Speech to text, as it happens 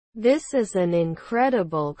This is an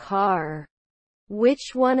incredible car.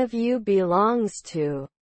 Which one of you belongs to?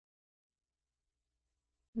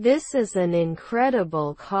 This is an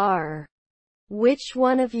incredible car. Which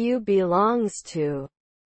one of you belongs to?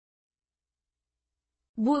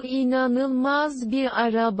 Bu inanılmaz bir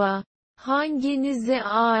araba. Hanginize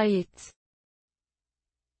ait?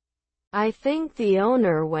 I think the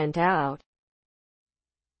owner went out.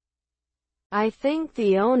 I think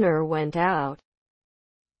the owner went out.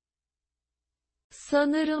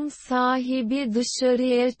 Sanırım sahibi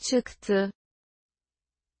dışarıya çıktı.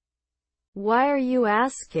 Why are you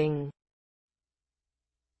asking?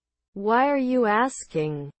 Why are you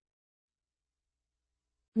asking?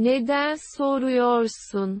 Neden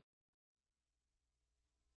soruyorsun?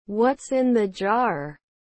 What's in the jar?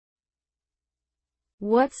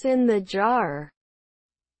 What's in the jar?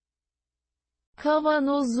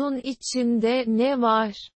 Kavanozun içinde ne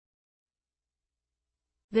var?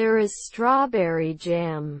 There is strawberry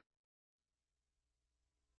jam.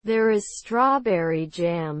 There is strawberry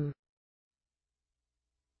jam.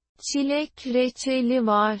 Çilek reçeli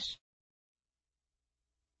var.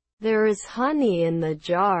 There is honey in the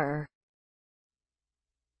jar.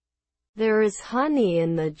 There is honey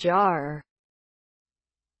in the jar.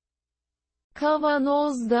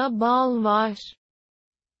 Kavanozda bal var.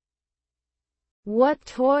 What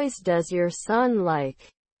toys does your son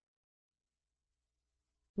like?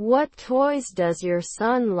 What toys does your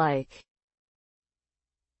son like?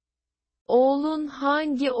 Oğlun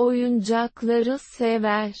hangi oyuncakları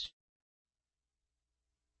sever?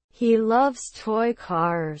 He loves toy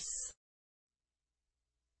cars.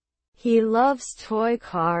 He loves toy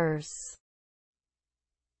cars.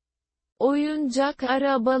 Oyuncak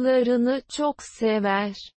arabalarını çok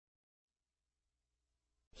sever.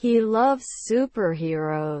 He loves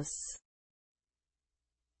superheroes.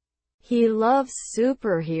 He loves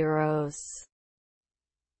superheroes.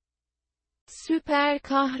 Süper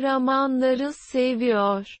kahramanları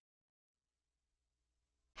seviyor.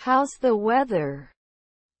 How's the weather?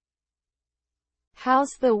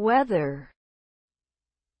 How's the weather?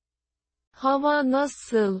 Hava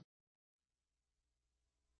nasıl?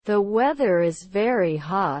 The weather is very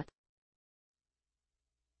hot.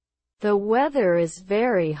 The weather is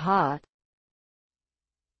very hot.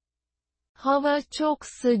 Hava çok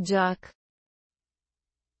sıcak.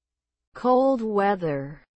 Cold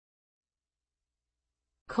weather.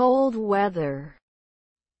 Cold weather.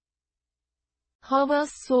 Hava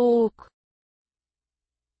soğuk.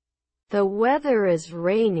 The weather is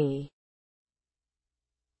rainy.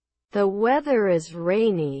 The weather is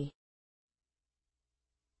rainy.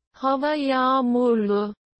 Hava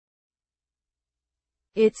yağmurlu.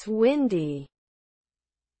 It's windy.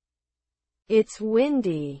 It's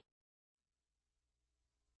windy.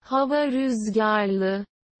 Hava rüzgarlı.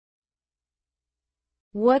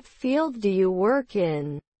 What field do you work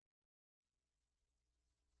in?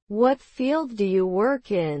 What field do you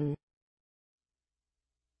work in?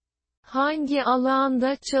 Hangi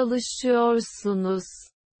alanda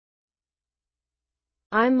çalışıyorsunuz?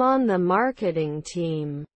 I'm on the marketing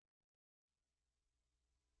team.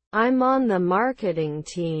 I'm on the marketing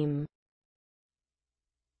team.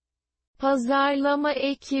 Pazarlama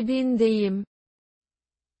ekibindeyim.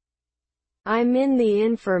 I'm in the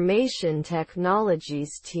information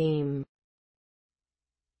technologies team.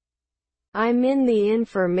 I'm in the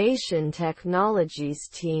information technologies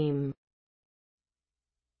team.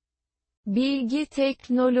 Bilgi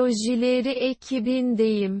teknolojileri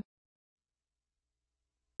ekibindeyim.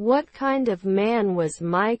 What kind of man was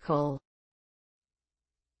Michael?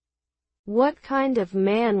 What kind of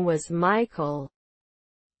man was Michael?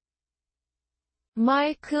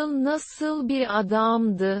 Michael nasıl bir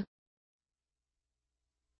adamdı?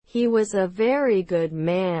 He was a very good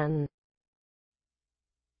man.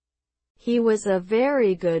 He was a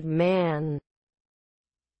very good man.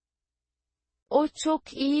 O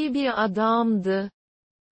çok iyi bir adamdı.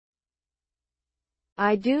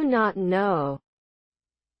 I do not know.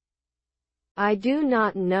 I do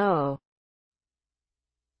not know.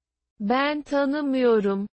 Ben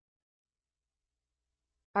tanımıyorum.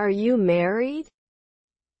 Are you married?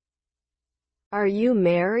 Are you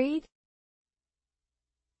married?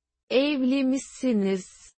 Evli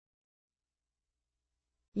misiniz?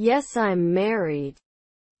 Yes, I'm married.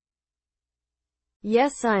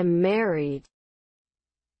 Yes, I'm married.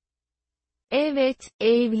 Evet,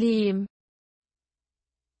 evliyim.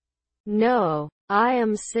 No, I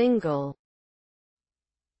am single.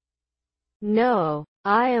 No,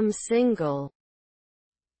 I am single.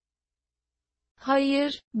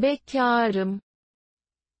 Hayır, bekarım.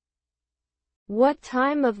 What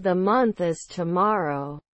time of the month is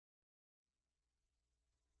tomorrow?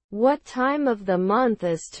 What time of the month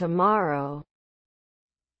is tomorrow?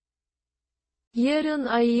 Yarın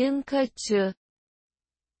ayın kaçı?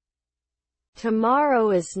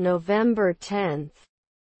 Tomorrow is November 10th.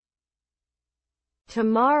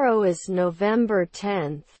 Tomorrow is November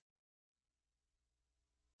 10th.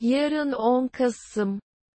 Yarın 10 Kasım.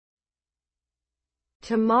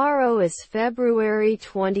 Tomorrow is February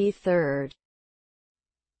 23rd.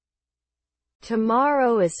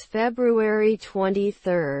 Tomorrow is February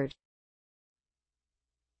 23rd.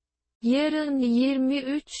 Yarın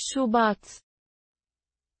 23 Şubat.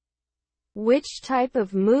 Which type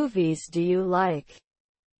of movies do you like?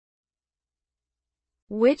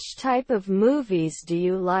 Which type of movies do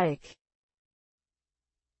you like?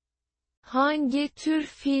 Hangi tür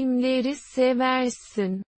filmleri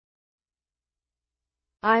seversin?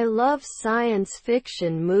 I love science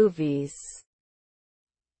fiction movies.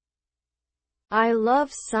 I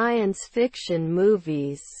love science fiction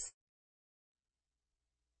movies.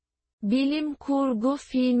 Bilim kurgu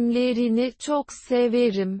filmlerini çok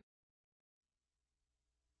severim.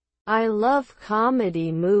 I love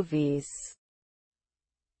comedy movies.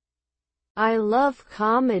 I love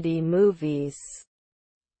comedy movies.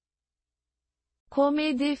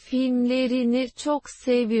 Komedi filmlerini çok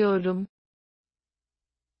seviyorum.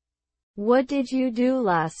 What did you do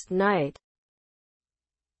last night?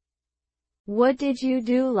 What did you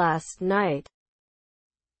do last night?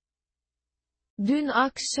 Dün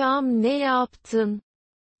akşam ne yaptın?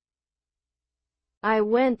 I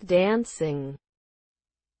went dancing.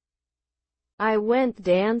 I went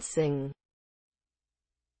dancing.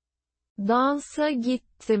 Dansa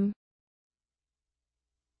gittim.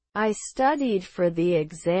 I studied for the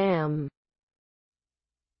exam.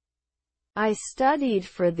 I studied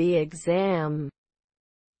for the exam.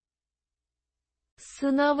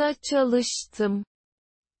 Sınava çalıştım.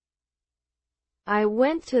 I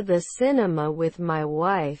went to the cinema with my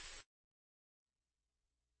wife.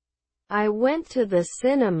 I went to the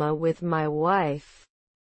cinema with my wife.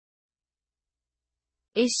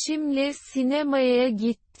 Eşimle sinemaya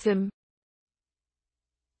gittim.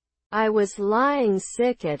 I was lying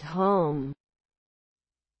sick at home.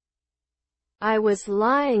 I was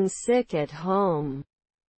lying sick at home.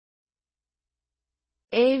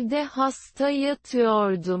 Evde hasta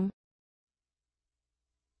yatıyordum.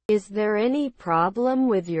 Is there any problem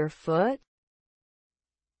with your foot?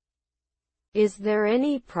 Is there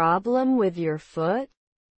any problem with your foot?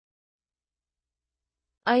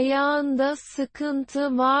 Ayağında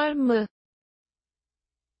sıkıntı var mı?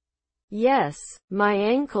 Yes, my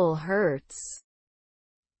ankle hurts.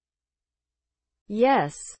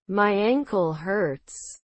 Yes, my ankle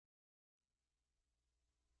hurts.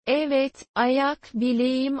 Evet, ayak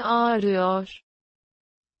bileğim ağrıyor.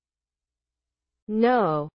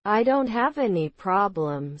 No, I don't have any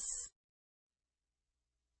problems.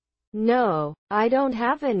 No, I don't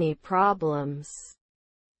have any problems.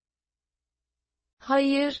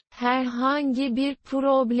 Hayır, herhangi bir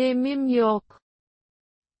problemim yok.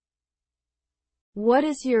 What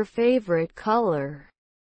is your favorite color?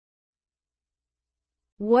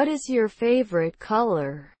 What is your favorite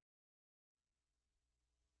color?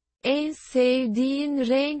 En sevdiğin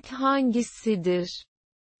renk hangisidir?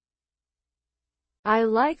 I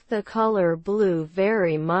like the color blue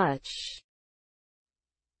very much.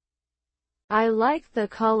 I like the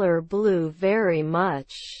color blue very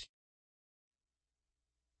much.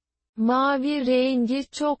 Mavi rengi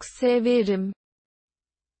çok severim.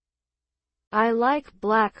 I like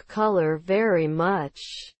black color very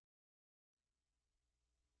much.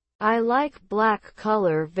 I like black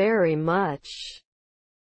color very much.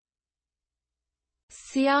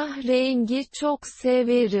 Siyah rengi çok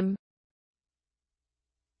severim.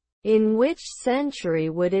 In which century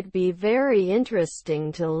would it be very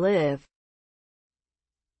interesting to live?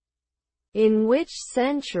 In which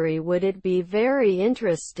century would it be very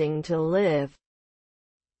interesting to live?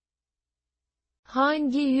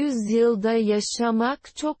 Hangi yüzyılda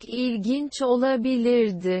yaşamak çok ilginç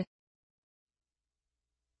olabilirdi?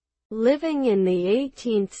 Living in the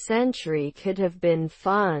 18th century could have been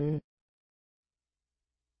fun.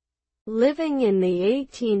 Living in the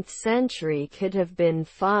 18th century could have been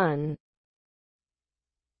fun.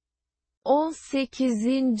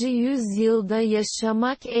 18. yüzyılda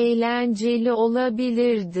yaşamak eğlenceli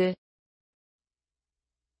olabilirdi.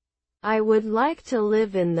 I would like to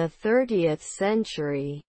live in the 30th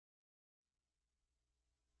century.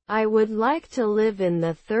 I would like to live in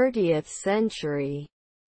the 30th century.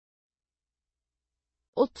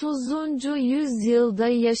 30. yüzyılda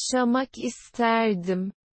yaşamak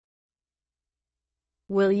isterdim.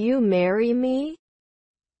 Will you marry me?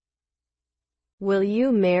 Will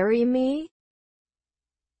you marry me?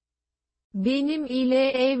 Benim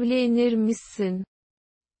ile evlenir misin?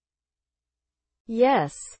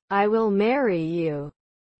 Yes, I will marry you.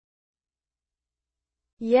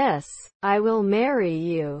 Yes, I will marry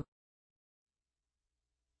you.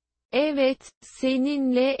 Evet,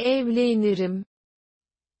 seninle evlenirim.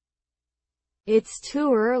 It's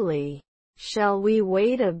too early. Shall we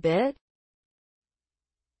wait a bit?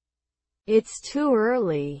 It's too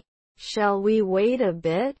early. Shall we wait a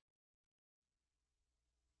bit?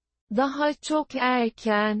 Daha çok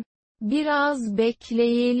erken. Biraz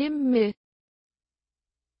bekleyelim mi?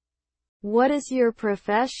 What is your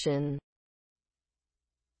profession?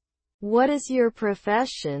 What is your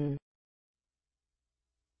profession?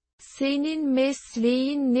 Senin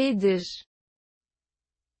mesleğin nedir?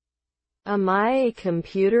 Am I a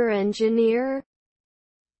computer engineer?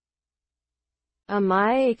 Am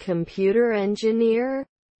I a computer engineer?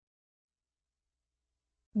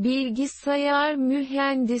 Bilgisayar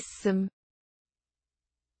mühendisim.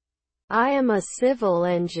 I am a civil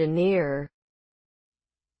engineer.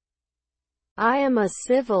 I am a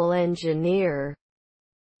civil engineer.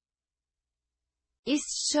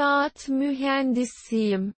 İnşaat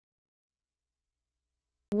mühendisiyim.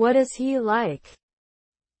 What is he like?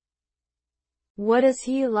 What is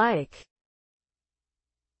he like?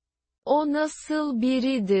 O nasıl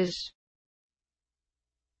biridir?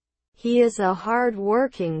 He is a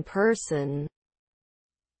hard-working person.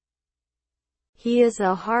 He is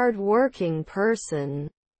a hard-working person.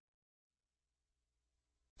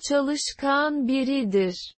 Çalışkan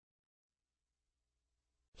biridir.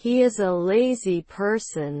 He is a lazy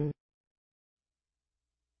person.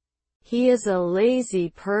 He is a lazy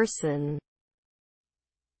person.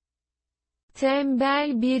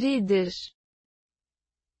 Tembel biridir.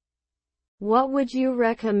 What would you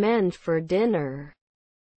recommend for dinner?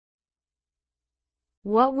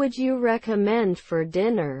 What would you recommend for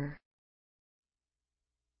dinner?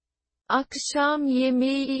 Akşam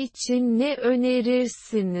yemeği için ne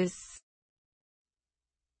önerirsiniz?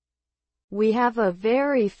 We have a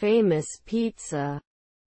very famous pizza.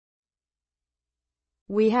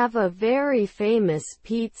 We have a very famous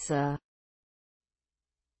pizza.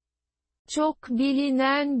 Çok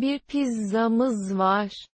bilinen bir pizzamız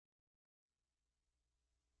var.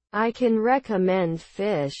 I can recommend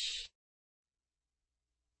fish.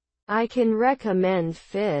 I can recommend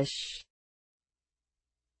fish.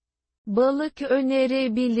 Balık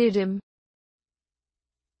önerebilirim.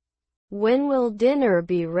 When will dinner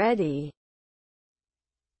be ready?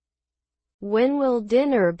 When will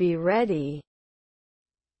dinner be ready?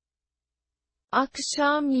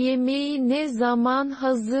 Akşam yemeği ne zaman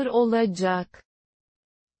hazır olacak?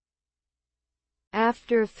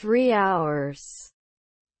 After 3 hours.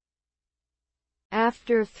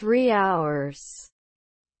 After 3 hours.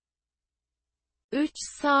 3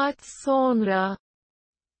 saat sonra.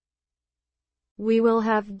 We will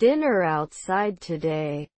have dinner outside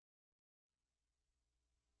today.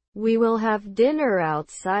 We will have dinner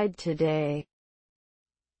outside today.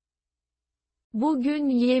 Bugün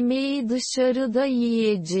yemeği dışarıda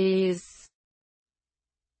yiyeceğiz.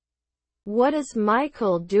 What is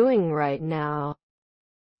Michael doing right now?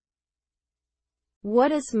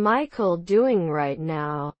 What is Michael doing right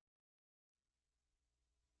now?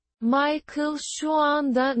 Michael şu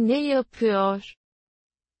anda ne yapıyor?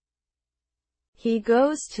 He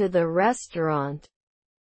goes to the restaurant.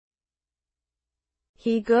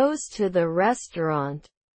 He goes to the restaurant.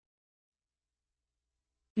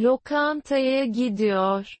 Lokantaya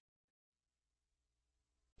gidiyor.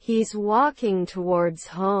 He's walking towards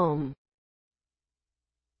home.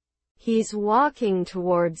 He's walking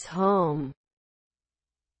towards home.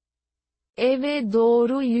 Eve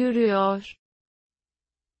doğru yürüyor.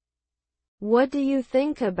 What do you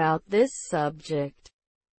think about this subject?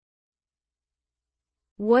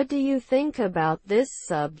 What do you think about this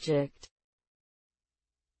subject?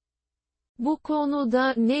 Bu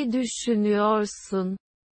konuda ne düşünüyorsun?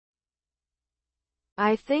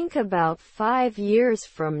 I think about 5 years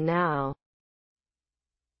from now.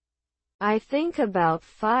 I think about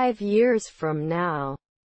 5 years from now.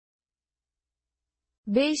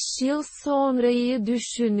 5 yıl sonrayı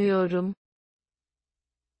düşünüyorum.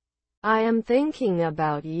 I am thinking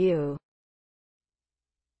about you.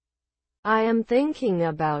 I am thinking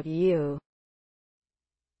about you.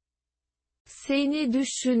 Seni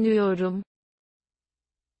düşünüyorum.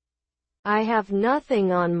 I have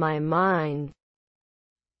nothing on my mind.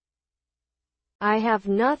 I have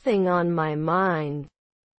nothing on my mind.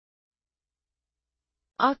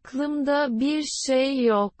 Aklımda bir şey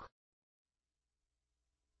yok.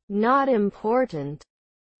 Not important.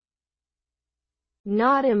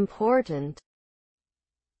 Not important.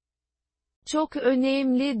 Çok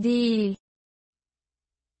önemli değil.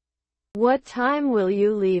 What time will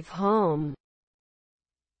you leave home?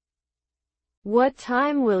 What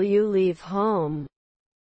time will you leave home?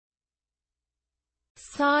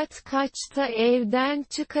 Saat kaçta evden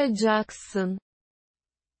çıkacaksın?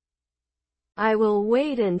 I will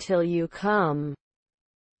wait until you come.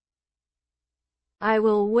 I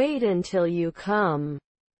will wait until you come.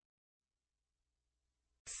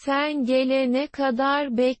 Sen gelene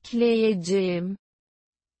kadar bekleyeceğim.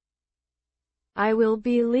 I will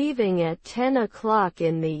be leaving at 10 o'clock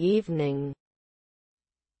in the evening.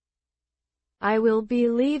 I will be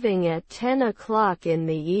leaving at 10 o'clock in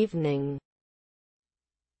the evening.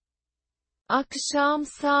 Akşam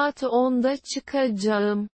saat 10'da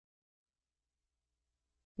çıkacağım.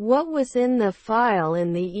 What was in the file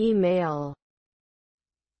in the email?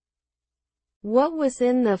 What was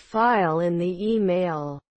in the file in the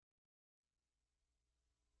email?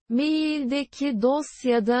 Maildeki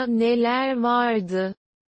dosyada neler vardı?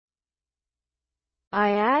 I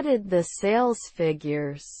added the sales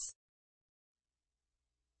figures.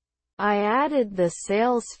 I added the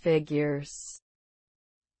sales figures.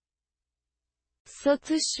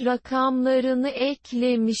 Satış rakamlarını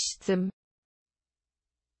eklemiştim.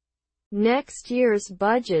 Next year's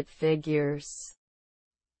budget figures.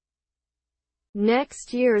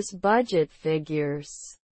 Next year's budget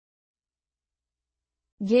figures.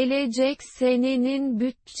 Gelecek senenin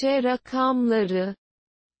bütçe rakamları.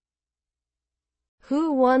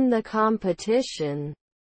 Who won the competition?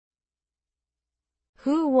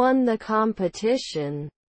 Who won the competition?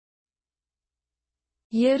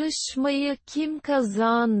 Yarışmayı kim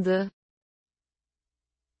kazandı?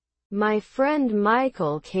 My friend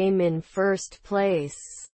Michael came in first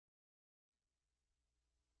place.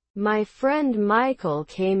 My friend Michael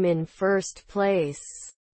came in first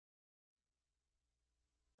place.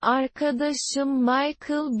 Arkadaşım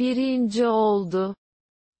Michael birinci oldu.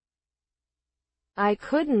 I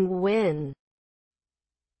couldn't win.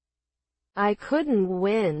 I couldn't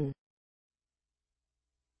win.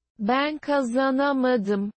 Ben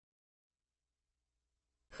kazanamadım.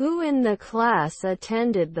 Who in the class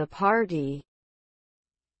attended the party?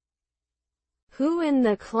 Who in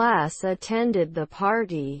the class attended the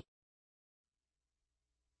party?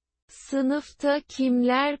 Sınıfta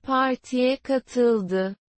kimler partiye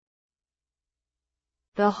katıldı?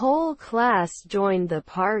 The whole class joined the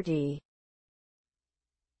party.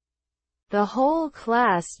 The whole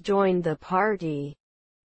class joined the party.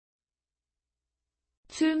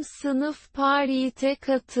 Tüm sınıf partiye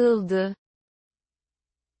katıldı.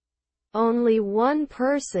 Only one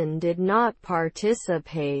person did not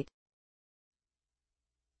participate.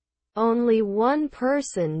 Only one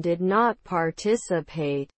person did not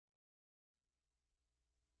participate.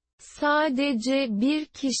 Sadece bir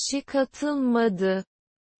kişi katılmadı.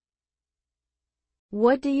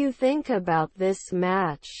 What do you think about this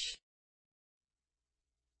match?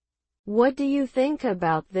 What do you think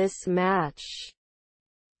about this match?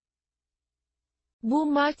 Bu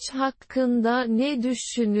maç hakkında ne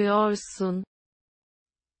düşünüyorsun?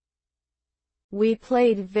 We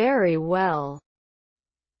played very well.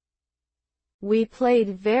 We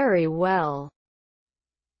played very well.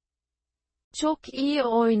 Çok iyi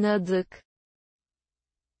oynadık.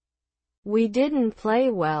 We didn't play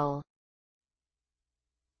well.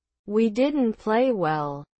 We didn't play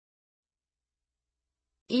well.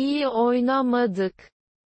 İyi oynamadık.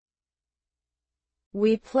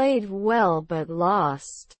 We played well but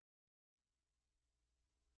lost.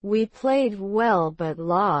 We played well but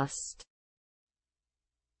lost.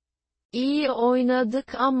 İyi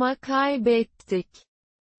oynadık ama kaybettik.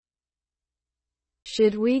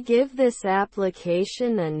 Should we give this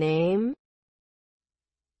application a name?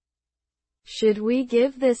 Should we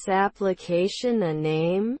give this application a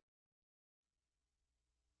name?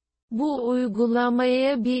 Bu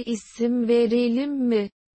uygulamaya bir isim verelim mi?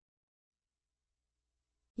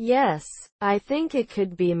 Yes, I think it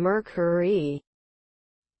could be Mercury.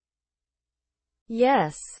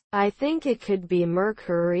 Yes, I think it could be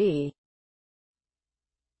Mercury.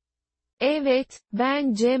 Evet,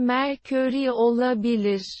 bence Mercury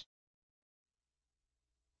olabilir.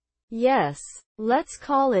 Yes, let's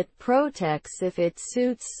call it Protex if it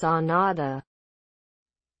suits Sonata.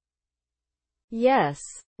 Yes,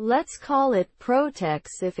 let's call it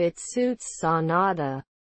Protex if it suits Sonata.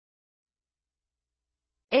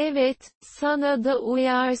 Evet, sana da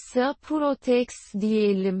uyarsa Protex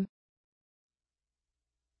diyelim.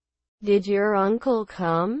 Did your uncle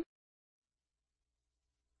come?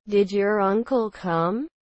 Did your uncle come?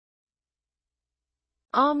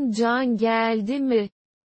 Amcan geldi mi?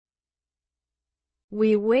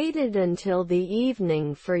 We waited until the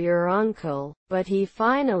evening for your uncle, but he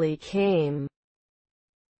finally came.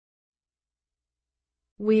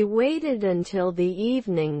 We waited until the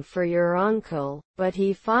evening for your uncle, but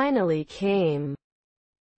he finally came.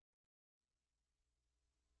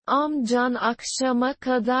 Amcan akşama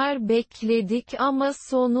kadar bekledik ama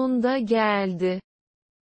sonunda geldi.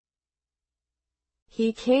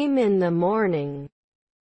 He came in the morning.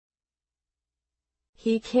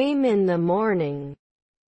 He came in the morning.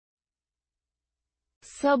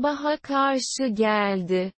 Sabaha karşı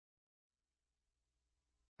geldi.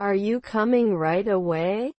 Are you coming right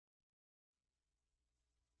away?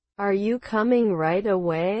 Are you coming right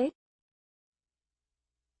away?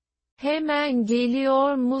 Hemen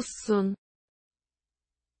geliyor musun?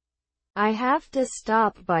 I have to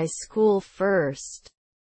stop by school first.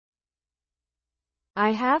 I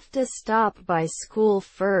have to stop by school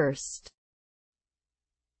first.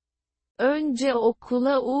 Önce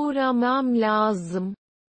okula uğramam lazım.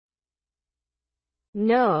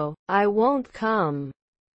 No, I won't come.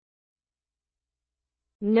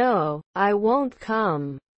 No, I won't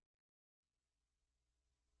come.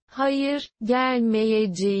 Hayır,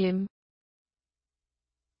 gelmeyeceğim.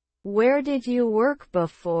 Where did you work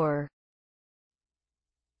before?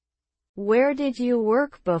 Where did you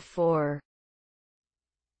work before?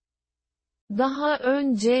 Daha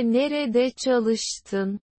önce nerede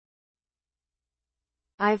çalıştın?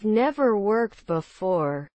 I've never worked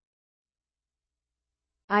before.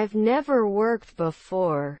 I've never worked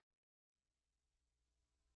before.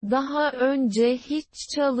 Daha önce hiç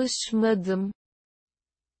çalışmadım.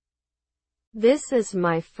 This is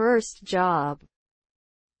my first job.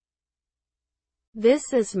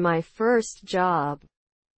 This is my first job.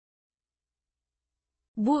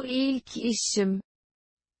 Bu ilk işim.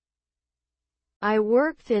 I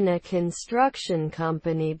worked in a construction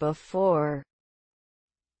company before.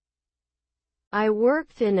 I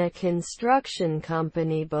worked in a construction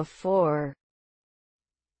company before.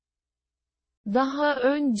 Daha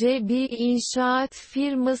önce bir inşaat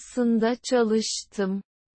firmasında çalıştım.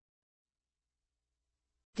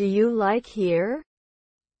 Do you like here?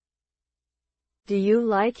 Do you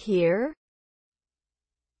like here?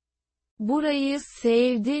 Burayı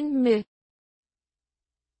sevdin mi?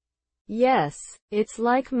 Yes, it's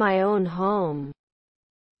like my own home.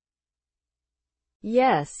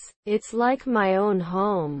 Yes, it's like my own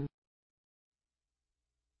home.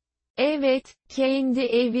 Evet, kendi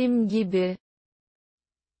evim gibi.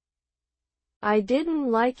 I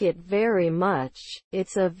didn't like it very much,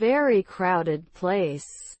 it's a very crowded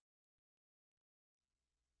place.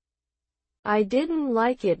 I didn't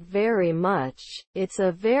like it very much, it's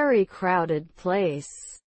a very crowded place.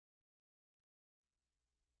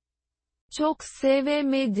 Çok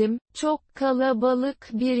sevemedim, çok kalabalık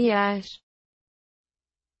bir yer.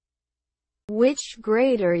 Which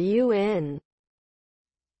grade are you in?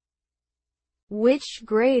 Which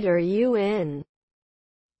grade are you in?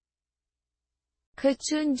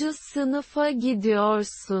 Kaçıncı sınıfa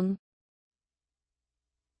gidiyorsun?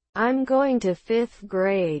 I'm going to fifth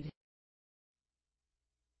grade.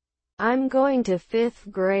 I'm going to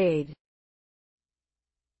fifth grade.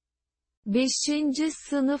 Beşinci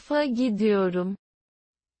sınıfa gidiyorum.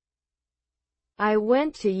 I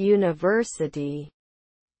went to university.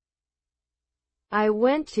 I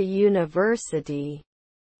went to university.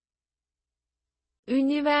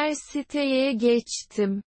 Üniversiteye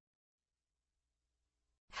geçtim.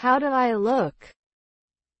 How do I look?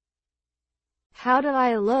 How do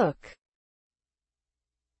I look?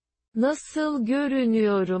 Nasıl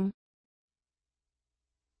görünüyorum?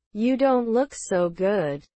 You don't look so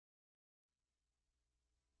good.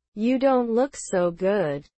 You don't look so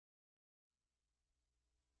good.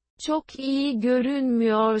 Çok iyi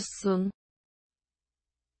görünmüyorsun.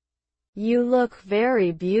 You look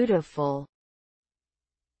very beautiful.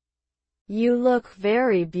 You look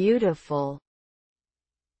very beautiful.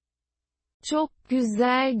 Çok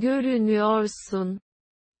güzel görünüyorsun.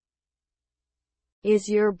 Is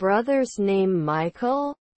your brother's name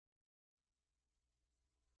Michael?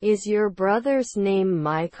 Is your brother's name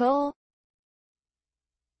Michael?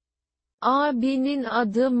 Abinin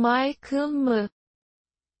adı Michael mı?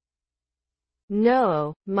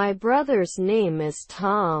 No, my brother's name is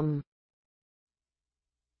Tom.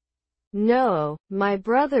 No, my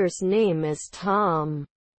brother's name is Tom.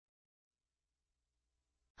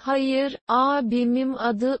 Hayır, abimin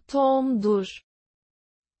adı Tom'dur.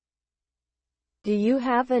 Do you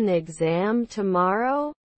have an exam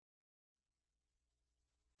tomorrow?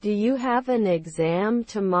 Do you have an exam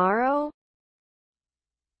tomorrow?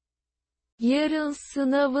 Yarın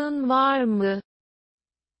sınavın var mı?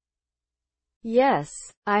 Yes,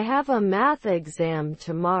 I have a math exam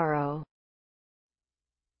tomorrow.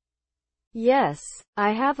 Yes,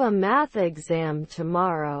 I have a math exam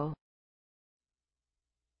tomorrow.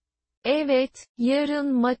 Evet,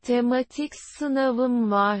 yarın matematik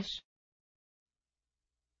sınavım var.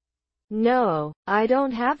 No, I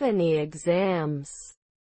don't have any exams.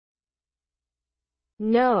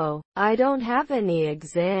 No, I don't have any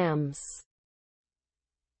exams.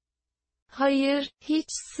 Hayır, hiç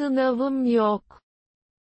sınavım yok.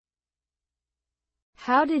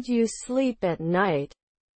 How did you sleep at night?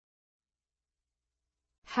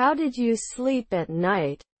 How did you sleep at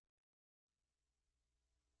night?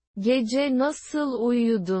 Gece nasıl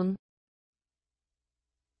uyudun?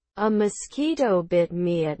 A mosquito bit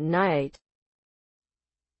me at night.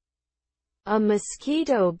 A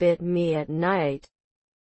mosquito bit me at night.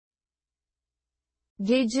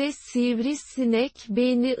 Gece sivrisinek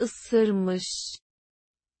beni ısırmış.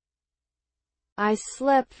 I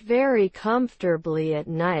slept very comfortably at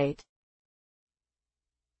night.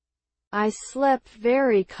 I slept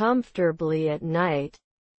very comfortably at night.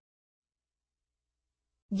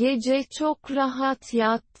 Gece çok rahat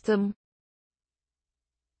yattım.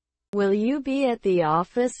 Will you be at the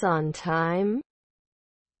office on time?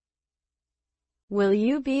 Will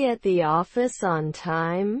you be at the office on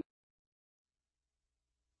time?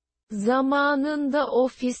 Zamanında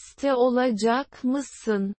ofiste olacak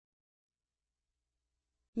mısın?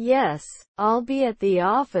 Yes, I'll be at the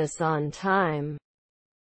office on time.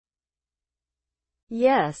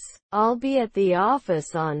 Yes, I'll be at the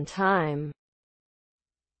office on time.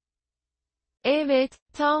 Evet,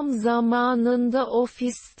 tam zamanında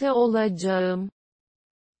ofiste olacağım.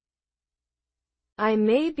 I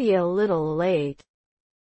may be a little late.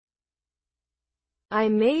 I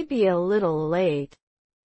may be a little late.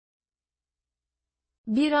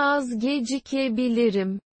 Biraz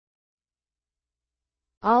gecikebilirim.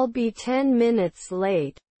 I'll be 10 minutes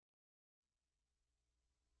late.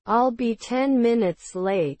 I'll be 10 minutes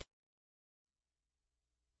late.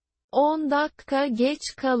 10 dakika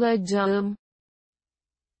geç kalacağım.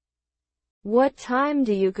 What time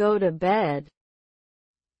do you go to bed?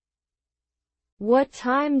 What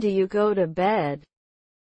time do you go to bed?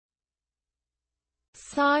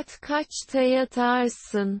 Saat kaçta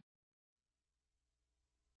yatarsın?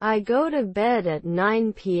 I go to bed at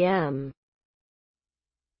 9 p.m.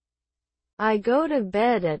 I go to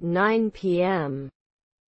bed at 9 p.m.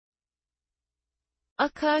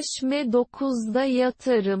 Akaşme 9'da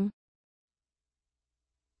yatarım.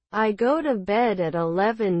 I go to bed at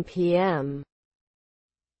 11 p.m.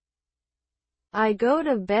 I go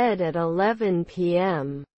to bed at 11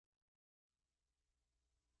 p.m.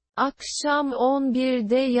 Akşam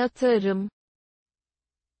 11'de yatarım.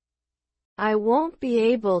 I won't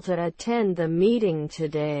be able to attend the meeting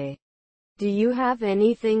today. Do you have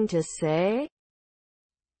anything to say?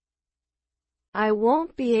 I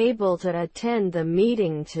won't be able to attend the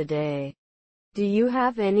meeting today. Do you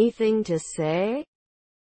have anything to say?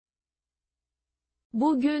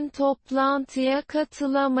 Bugün toplantıya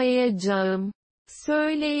katılamayacağım.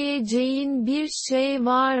 Söyleyeceğin bir şey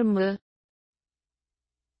var mı?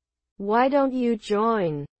 Why don't you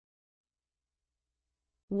join?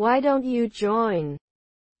 Why don't you join?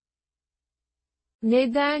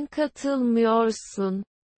 Neden katılmıyorsun?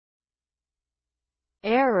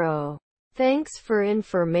 Arrow. Thanks for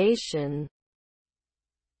information.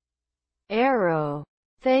 Arrow.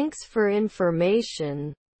 Thanks for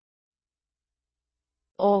information.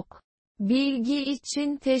 Ok. Bilgi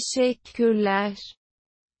için teşekkürler.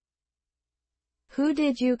 Who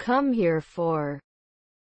did you come here for?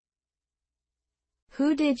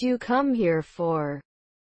 Who did you come here for?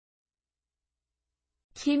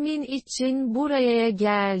 Kimin için buraya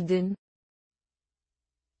geldin?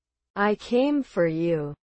 I came for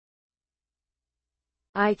you.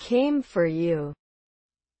 I came for you.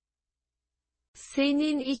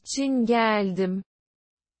 Senin için geldim.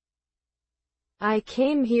 I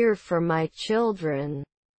came here for my children.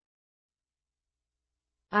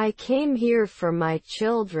 I came here for my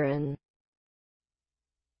children.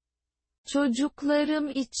 Çocuklarım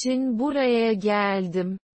için buraya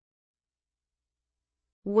geldim.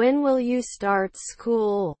 When will you start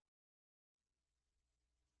school?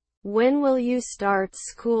 When will you start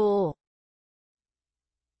school?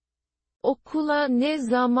 Okula ne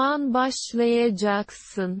zaman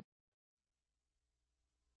başlayacaksın?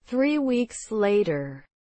 3 weeks later.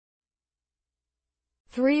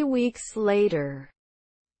 3 weeks later.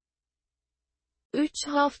 3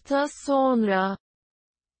 hafta sonra.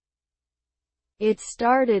 It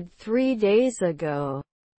started 3 days ago.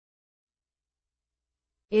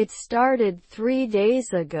 It started 3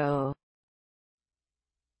 days ago.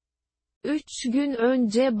 3 gün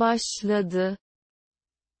önce başladı.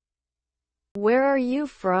 Where are you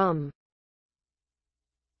from?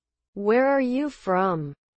 Where are you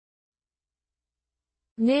from?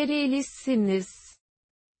 Nerelisiniz?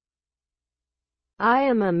 I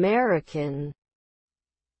am American.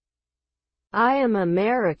 I am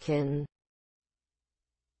American.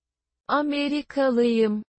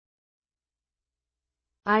 Amerikalıyım.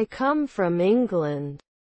 I come from England.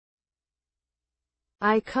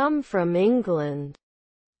 I come from England.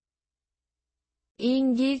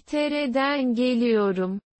 İngiltere'den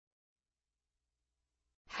geliyorum.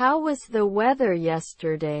 How was the weather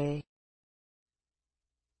yesterday?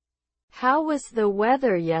 How was the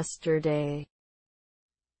weather yesterday?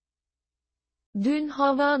 Dün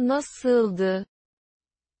hava nasıldı?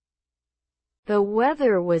 The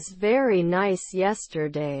weather was very nice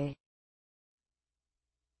yesterday.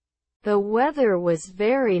 The weather was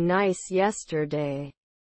very nice yesterday.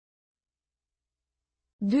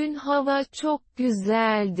 Dün hava çok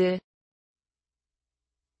güzeldi.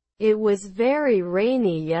 It was very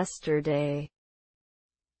rainy yesterday.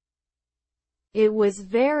 It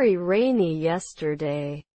was very rainy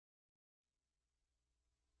yesterday.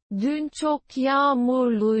 Dün çok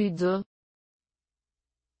yağmurluydu.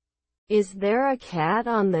 Is there a cat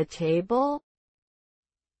on the table?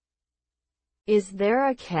 Is there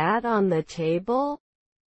a cat on the table?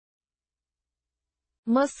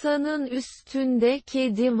 Masanın üstünde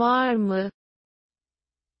kedi var mı?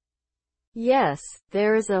 Yes,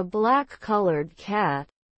 there's a black-colored cat.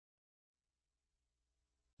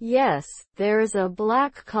 Yes, there's a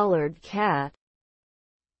black-colored cat.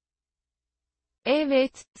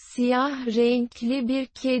 Evet, siyah renkli bir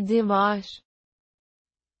kedi var.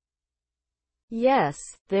 Yes,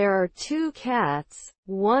 there are 2 cats,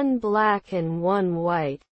 one black and one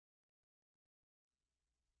white.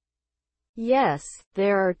 Yes,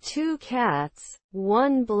 there are 2 cats,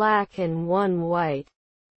 one black and one white.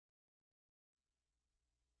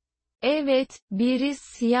 Evet, biri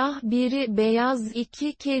siyah biri beyaz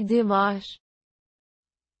 2 kedi var.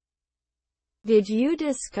 Did you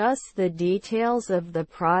discuss the details of the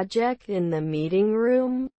project in the meeting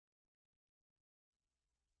room?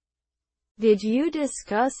 Did you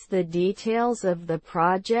discuss the details of the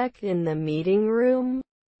project in the meeting room?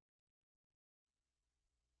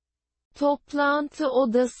 Toplantı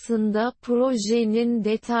odasında projenin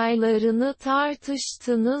detaylarını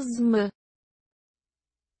tartıştınız mı?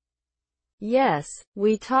 Yes,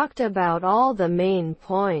 we talked about all the main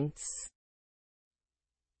points.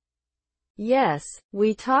 Yes,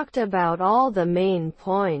 we talked about all the main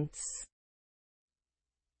points.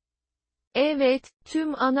 Evet,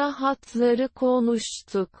 tüm ana hatları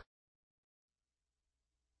konuştuk.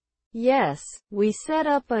 Yes, we set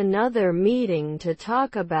up another meeting to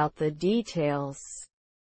talk about the details.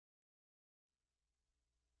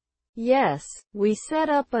 Yes, we set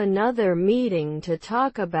up another meeting to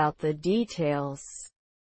talk about the details.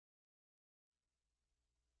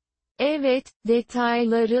 Evet,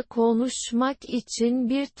 detayları konuşmak için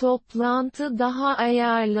bir toplantı daha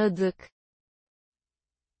ayarladık.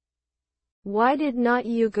 Why did not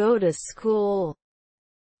you go to school?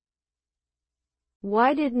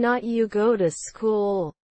 Why did not you go to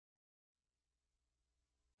school?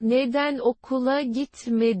 Neden okula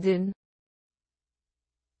gitmedin?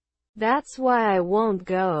 That's why I won't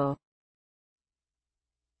go.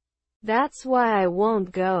 That's why I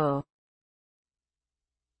won't go.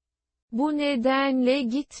 Bu nedenle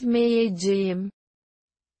gitmeyeceğim.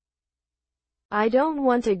 I don't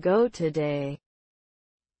want to go today.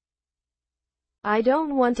 I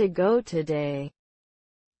don't want to go today.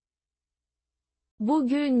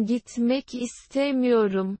 Bugün gitmek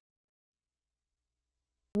istemiyorum.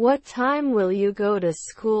 What time will you go to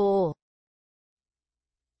school?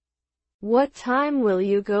 What time will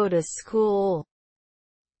you go to school?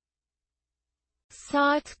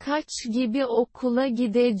 Saat kaç gibi okula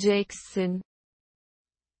gideceksin?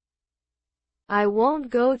 I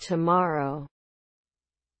won't go tomorrow.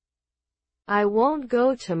 I won't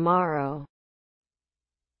go tomorrow.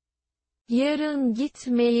 Yarın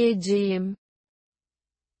gitmeyeceğim.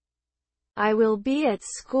 I will be at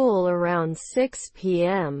school around 6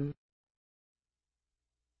 p.m.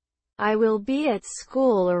 I will be at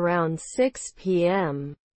school around 6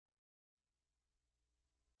 p.m.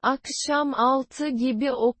 Akşam 6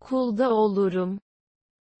 gibi okulda olurum.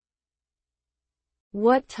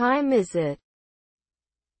 What time is it?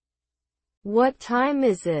 What time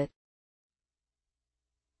is it?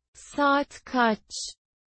 Saat kaç?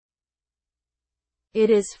 It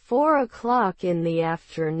is 4 o'clock in the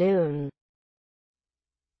afternoon.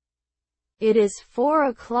 It is 4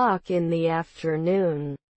 o'clock in the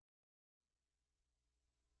afternoon.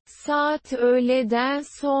 Saat öğleden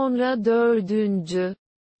sonra 4.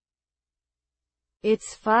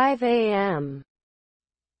 It's 5 a.m.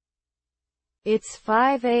 It's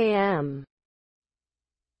 5 a.m.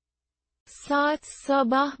 Saat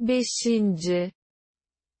sabah 5.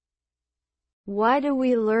 Why do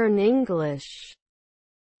we learn English?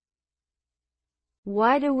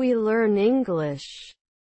 Why do we learn English?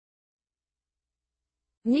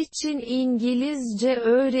 Niçin İngilizce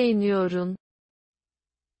öğreniyorsun?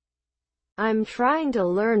 I'm trying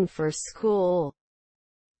to learn for school.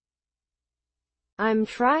 I'm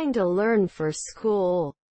trying to learn for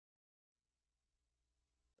school.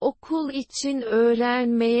 Okul için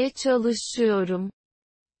öğrenmeye çalışıyorum.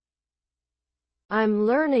 I'm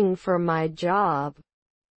learning for my job.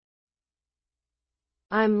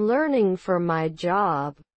 I'm learning for my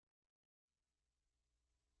job.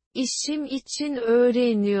 İşim için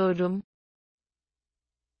öğreniyorum.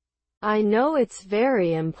 I know it's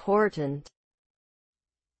very important.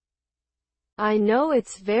 I know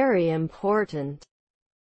it's very important.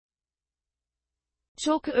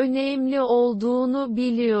 Çok önemli olduğunu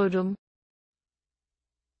biliyorum.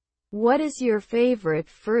 What is your favorite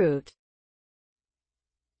fruit?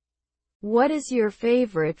 What is your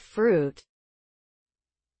favorite fruit?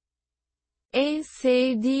 En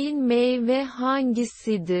sevdiğin meyve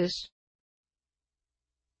hangisidir?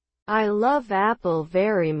 I love apple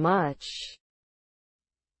very much.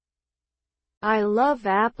 I love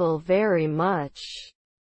apple very much.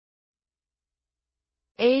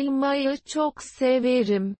 Elmayı çok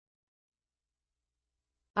severim.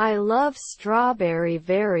 I love strawberry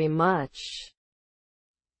very much.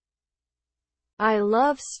 I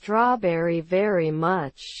love strawberry very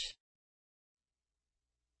much.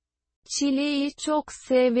 Çileği çok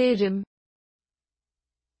severim.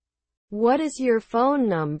 What is your phone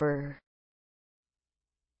number?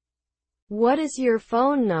 What is your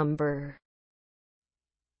phone number?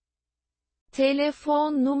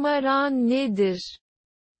 Telefon numaran nedir?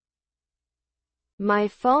 My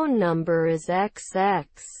phone number is XX.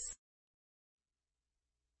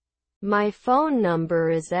 My phone number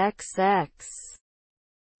is XX.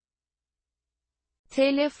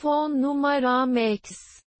 Telefon numaram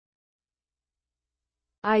X.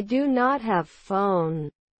 I do not have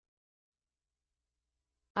phone.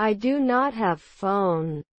 I do not have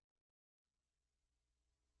phone.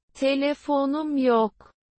 Telefonum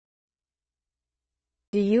yok.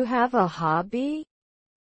 Do you have a hobby?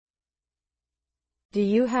 Do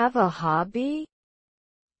you have a hobby?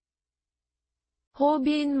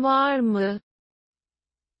 Hobin var mı?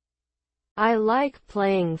 I like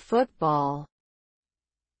playing football.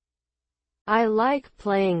 I like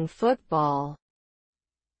playing football.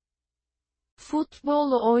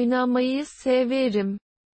 Futbol oynamayı severim.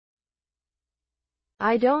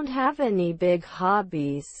 I don't have any big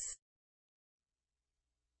hobbies.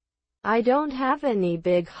 I don't have any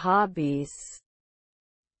big hobbies.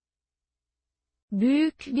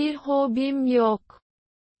 Büyük bir hobim yok.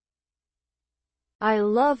 I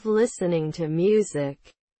love listening to music.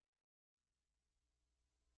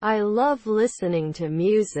 I love listening to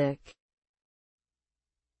music.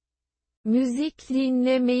 Müzik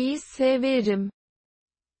dinlemeyi severim.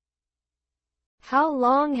 How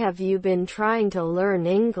long have you been trying to learn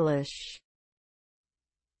English?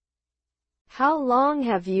 How long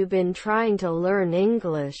have you been trying to learn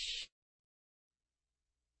English?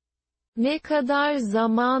 Ne kadar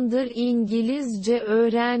zamandır İngilizce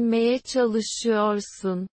öğrenmeye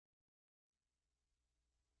çalışıyorsun?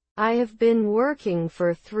 I have been working for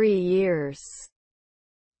 3 years.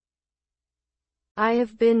 I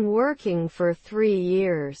have been working for 3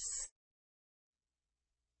 years.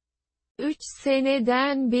 3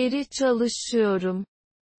 seneden beri çalışıyorum.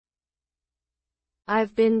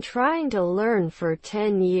 I've been trying to learn for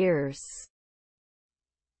 10 years.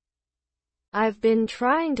 I've been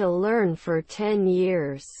trying to learn for 10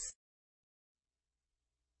 years.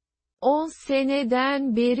 10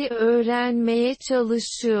 seneden beri öğrenmeye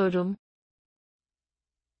çalışıyorum.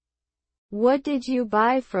 What did you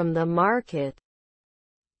buy from the market?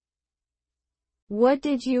 What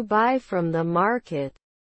did you buy from the market?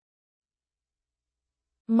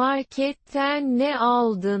 Marketten ne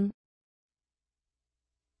aldın?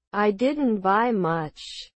 I didn't buy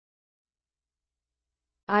much.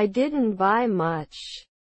 I didn't buy much.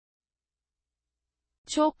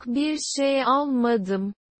 Çok bir şey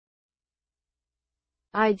almadım.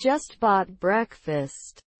 I just bought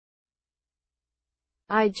breakfast.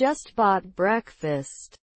 I just bought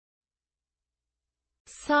breakfast.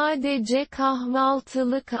 Sadece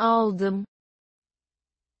kahvaltılık aldım.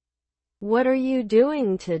 What are you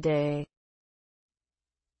doing today?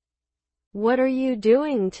 What are you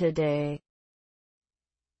doing today?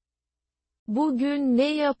 Bugün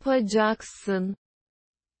ne yapacaksın?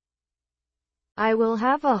 I will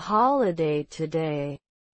have a holiday today.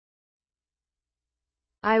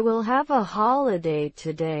 I will have a holiday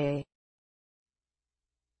today.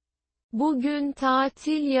 Bugün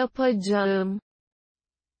tatil yapacağım.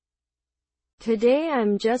 Today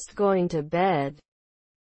I'm just going to bed.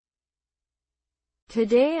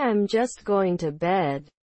 Today I'm just going to bed.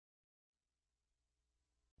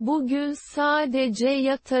 Bugün sadece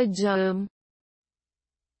yatacağım.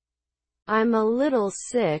 I'm a little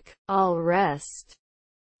sick, I'll rest.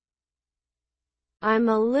 I'm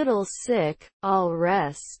a little sick, I'll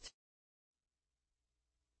rest.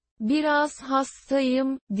 Biraz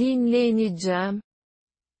hastayım, dinleneceğim.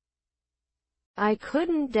 I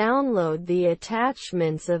couldn't download the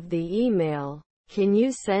attachments of the email. Can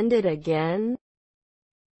you send it again?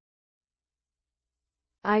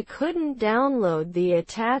 I couldn't download the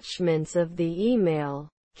attachments of the email.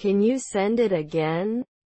 Can you send it again?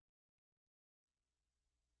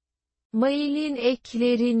 Mailin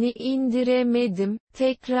eklerini indiremedim.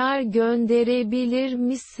 Tekrar gönderebilir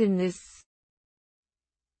misiniz?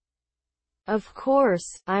 Of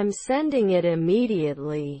course, I'm sending it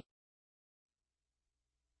immediately.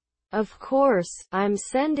 Of course, I'm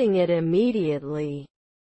sending it immediately.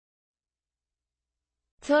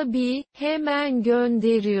 Tabii, hemen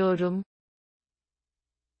gönderiyorum.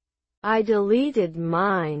 I deleted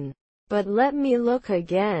mine. But let me look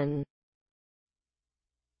again.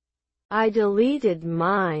 I deleted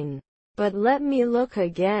mine. But let me look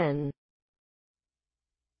again.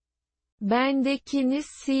 Bendekini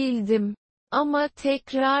sildim. Ama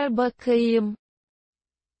tekrar bakayım.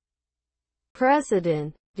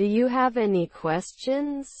 President, do you have any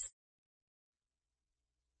questions?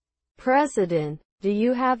 President, do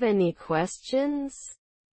you have any questions?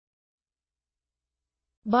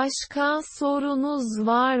 Başka sorunuz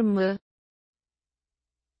var mı?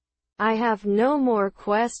 I have no more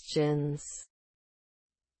questions.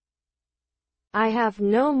 I have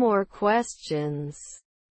no more questions.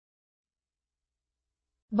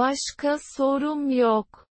 Başka sorum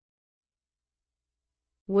yok.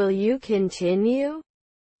 Will you continue?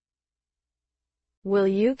 Will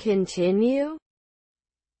you continue?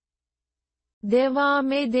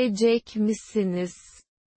 Devam edecek misiniz?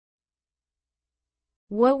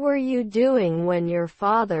 What were you doing when your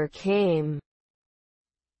father came?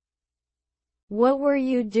 What were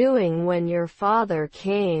you doing when your father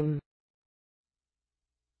came?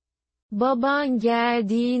 Baban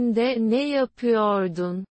geldiğinde ne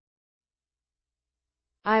yapıyordun?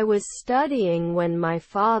 I was studying when my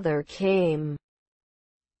father came.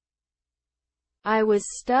 I was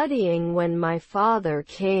studying when my father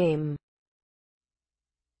came.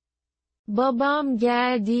 Babam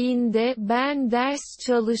geldiğinde ben ders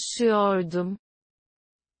çalışıyordum.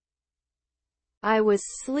 I was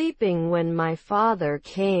sleeping when my father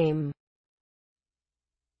came.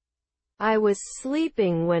 I was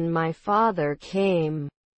sleeping when my father came.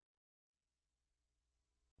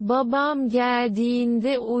 Babam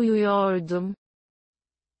geldiğinde uyuyordum.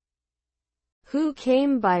 Who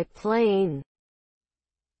came by plane?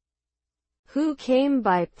 Who came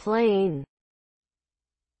by plane?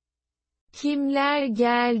 Kimler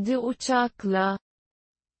geldi uçakla?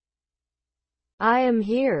 I am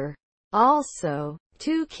here. Also,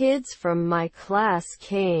 2 kids from my class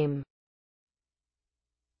came.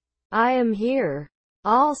 I am here.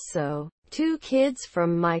 Also, 2 kids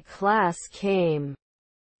from my class came.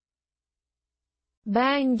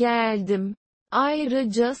 Ben geldim.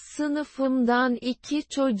 Ayrıca sınıfımdan 2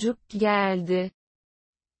 çocuk geldi.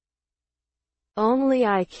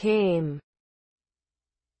 Only I came.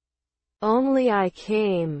 Only I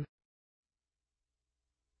came.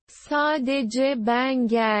 Sadece ben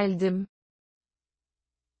geldim.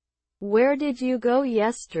 Where did you go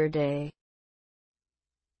yesterday?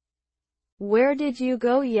 Where did you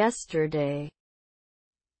go yesterday?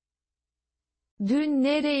 Dün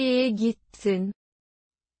nereye gittin?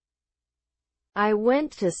 I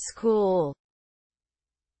went to school.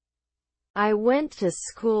 I went to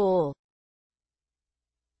school.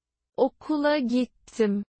 Okula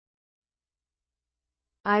gittim.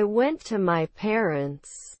 I went to my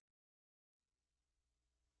parents.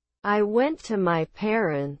 I went to my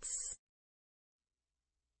parents.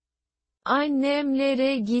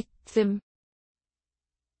 Annemlere gittim.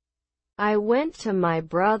 I went to my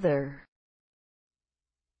brother.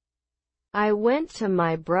 I went to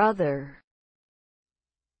my brother.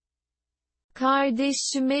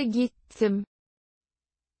 Kardeşime gittim.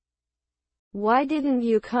 Why didn't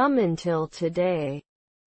you come until today?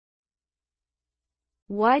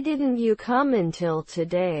 Why didn't you come until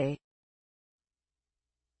today?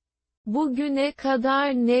 Bugüne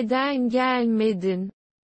kadar neden gelmedin?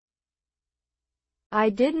 I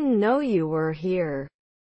didn't know you were here.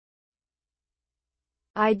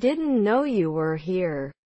 I didn't know you were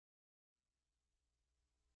here.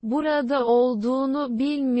 Burada olduğunu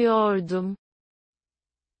bilmiyordum.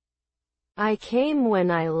 I came when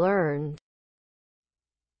I learned.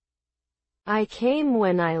 I came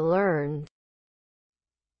when I learned.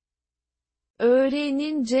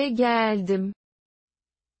 Öğrenince geldim.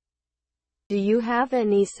 Do you have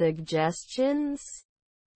any suggestions?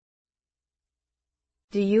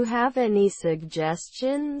 Do you have any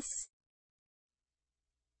suggestions?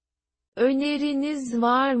 Öneriniz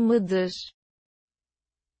var mıdır?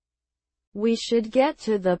 We should get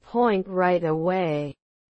to the point right away.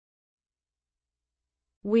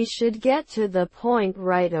 We should get to the point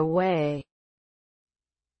right away.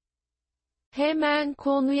 Hemen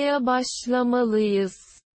konuya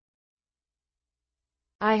başlamalıyız.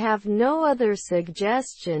 I have no other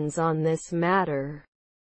suggestions on this matter.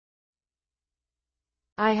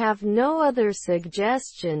 I have no other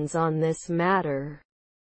suggestions on this matter.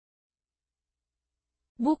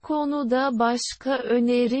 Bu konuda başka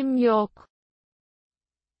önerim yok.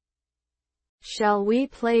 Shall we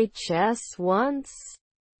play chess once?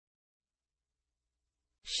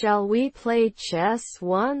 Shall we play chess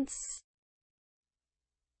once?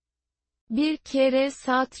 Bir kere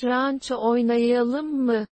satranç oynayalım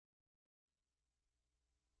mı?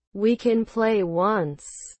 We can play once.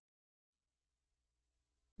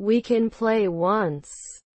 We can play once.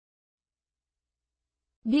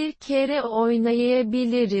 Bir kere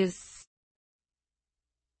oynayabiliriz.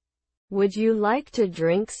 Would you like to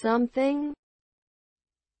drink something?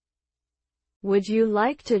 Would you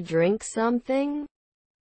like to drink something?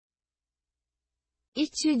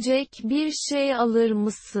 İçecek bir şey alır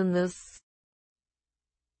mısınız?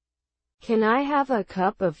 Can I have a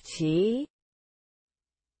cup of tea?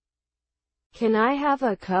 Can I have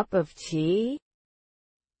a cup of tea?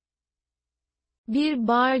 Bir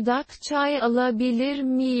bardak çay alabilir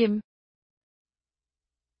miyim?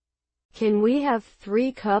 Can we have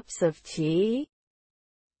 3 cups of tea?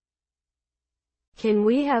 Can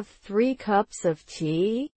we have 3 cups of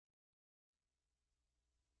tea?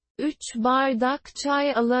 3 bardak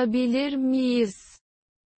çay alabilir miyiz?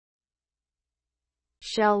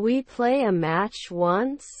 Shall we play a match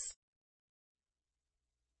once?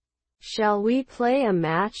 Shall we play a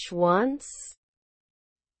match once?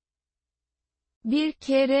 Bir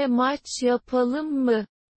kere maç yapalım mı?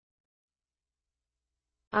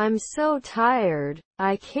 I'm so tired,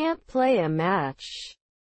 I can't play a match.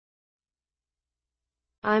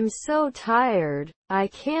 I'm so tired, I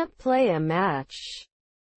can't play a match.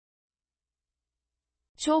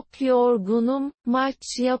 Çok yorgunum,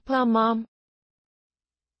 maç yapamam.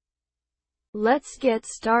 Let's get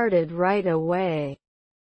started right away.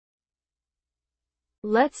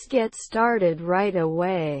 Let's get started right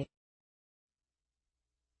away.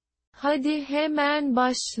 Hadi hemen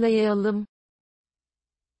başlayalım.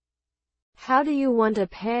 How do you want to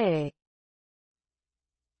pay?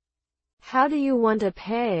 How do you want to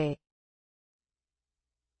pay?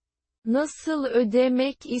 Nasıl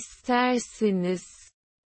ödemek istersiniz?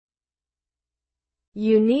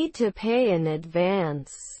 You need to pay in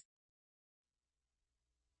advance.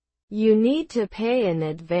 You need to pay in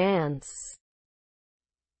advance.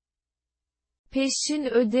 Peşin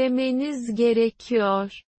ödemeniz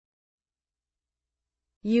gerekiyor.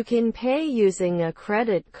 You can pay using a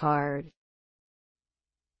credit card.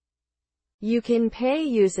 You can pay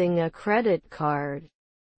using a credit card.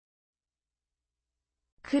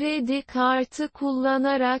 Kredi kartı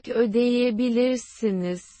kullanarak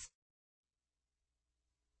ödeyebilirsiniz.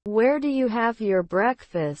 Where do you have your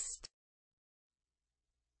breakfast?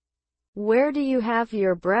 Where do you have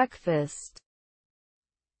your breakfast?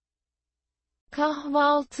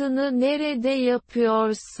 Kahvaltını nerede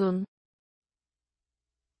yapıyorsun?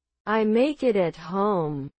 I make it at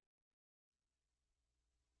home.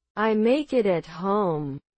 I make it at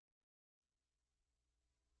home.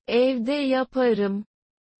 Evde yaparım.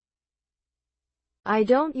 I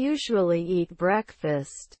don't usually eat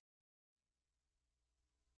breakfast.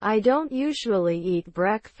 I don't usually eat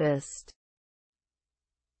breakfast.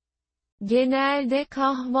 Genelde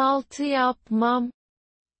kahvaltı yapmam.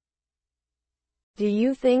 Do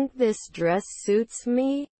you think this dress suits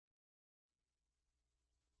me?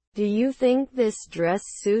 Do you think this dress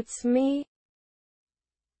suits me?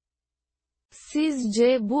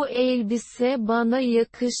 Sizce bu elbise bana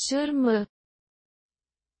yakışır mı?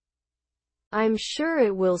 I'm sure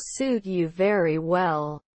it will suit you very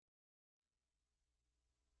well.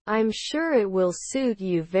 I'm sure it will suit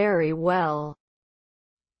you very well.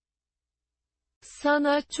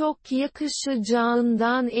 Sana çok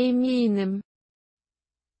yakışacağından eminim.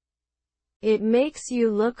 It makes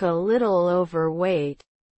you look a little overweight.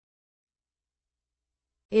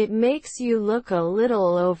 It makes you look a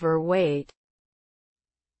little overweight.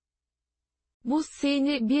 Bu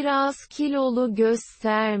seni biraz kilolu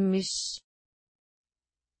göstermiş.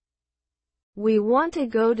 We want to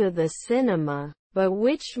go to the cinema, but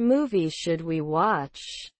which movie should we watch?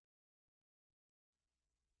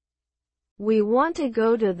 We want to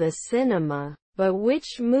go to the cinema, but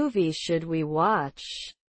which movie should we watch?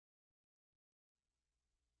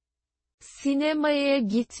 Sinemaya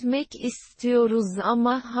gitmek istiyoruz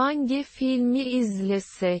ama hangi filmi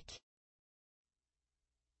izlesek?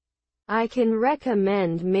 I can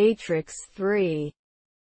recommend Matrix 3.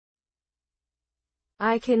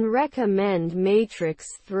 I can recommend Matrix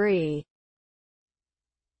 3.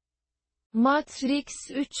 Matrix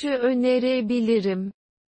 3'ü önerebilirim.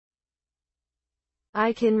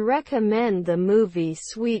 I can recommend the movie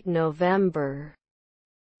Sweet November.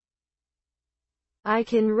 I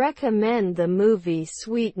can recommend the movie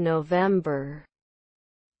Sweet November.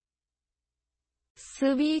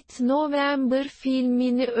 Sweet November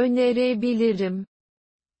filmini önerebilirim.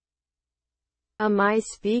 Am I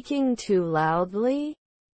speaking too loudly?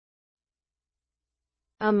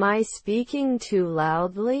 Am I speaking too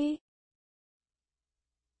loudly?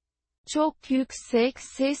 Çok yüksek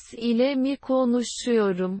ses ile mi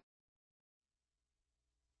konuşuyorum?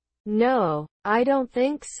 No, I don't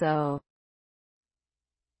think so.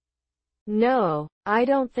 No, I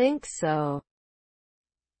don't think so.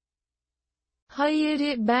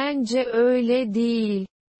 Hayır, bence öyle değil.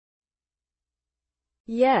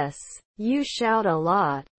 Yes, you shout a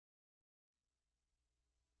lot.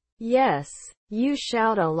 Yes, you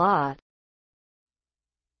shout a lot.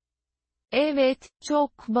 Evet,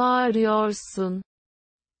 çok bağırıyorsun.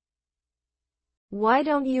 Why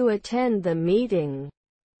don't you attend the meeting?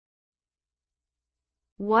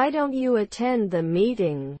 Why don't you attend the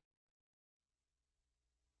meeting?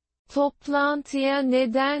 Toplantıya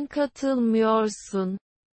neden katılmıyorsun?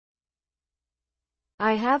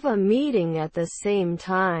 I have a meeting at the same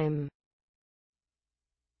time.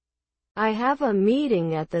 I have a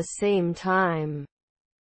meeting at the same time.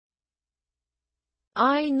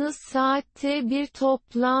 Aynı saatte bir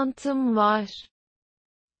toplantım var.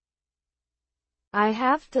 I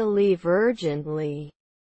have to leave urgently.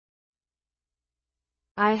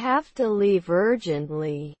 I have to leave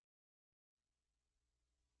urgently.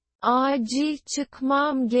 Acil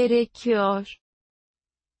çıkmam gerekiyor.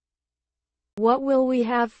 What will we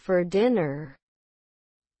have for dinner?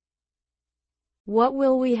 What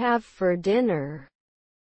will we have for dinner?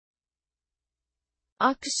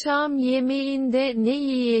 Akşam yemeğinde ne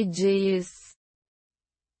yiyeceğiz?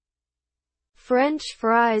 French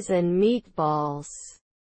fries and meatballs.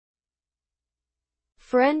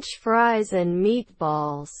 French fries and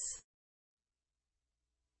meatballs.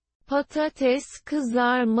 Patates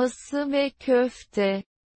kızarması ve köfte.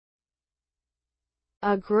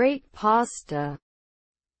 A great pasta.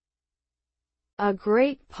 A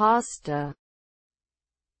great pasta.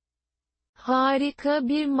 Harika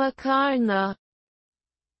bir makarna.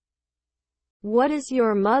 What is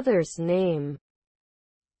your mother's name?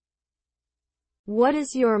 What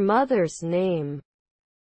is your mother's name?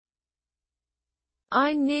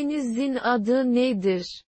 Annenizin adı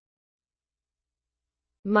nedir?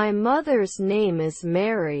 My mother's name is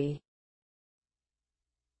Mary.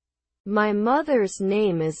 My mother's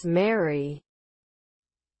name is Mary.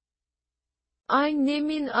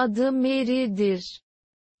 Annemin adı Mary'dir.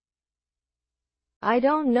 I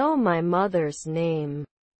don't know my mother's name.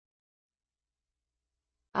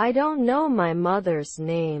 I don't know my mother's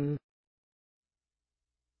name.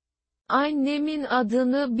 Annemin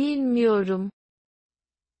adını bilmiyorum.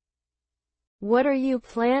 What are you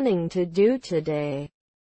planning to do today?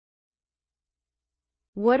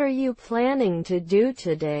 What are you planning to do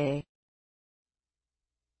today?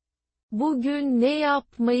 Bugün ne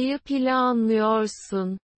yapmayı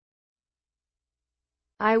planlıyorsun?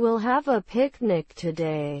 I will have a picnic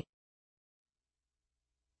today.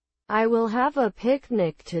 I will have a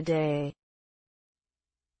picnic today.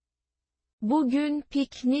 Bugün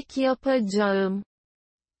piknik yapacağım.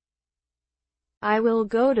 I will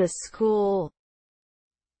go to school.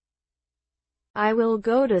 I will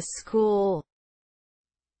go to school.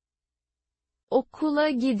 Okula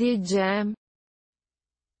gideceğim.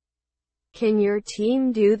 Can your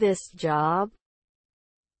team do this job?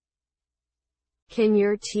 Can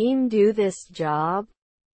your team do this job?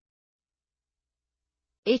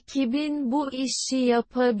 Ekibin bu işi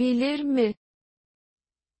yapabilir mi?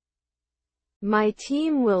 My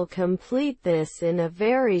team will complete this in a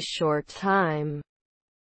very short time.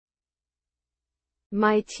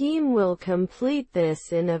 My team will complete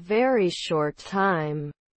this in a very short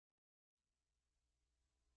time.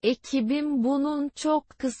 Ekibim bunun çok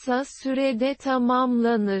kısa sürede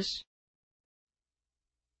tamamlanır.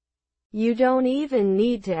 You don't even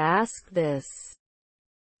need to ask this.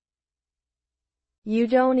 You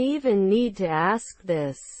don't even need to ask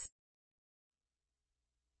this.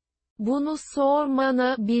 Bunu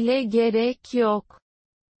sormana bile gerek yok.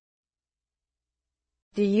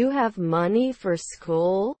 Do you have money for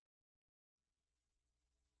school?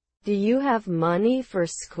 Do you have money for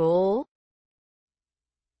school?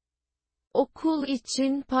 Okul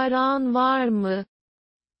için paran var mı?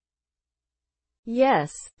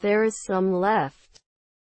 Yes, there is some left.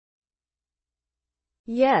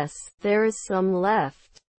 Yes, there is some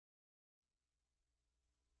left.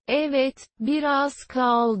 Evet, biraz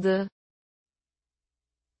kaldı.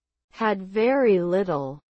 Had very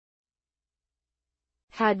little.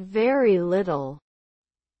 Had very little.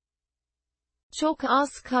 Çok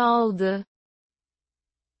az kaldı.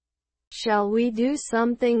 Shall we do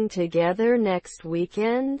something together next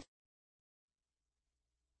weekend?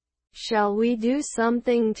 Shall we do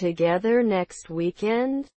something together next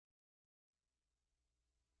weekend?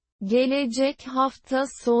 Gelecek hafta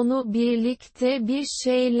sonu birlikte bir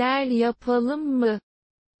şeyler yapalım mı?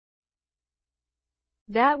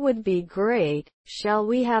 That would be great.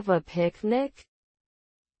 Shall we have a picnic?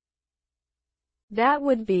 That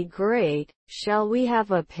would be great. Shall we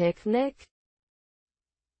have a picnic?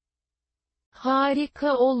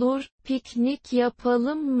 Harika olur, piknik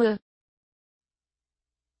yapalım mı?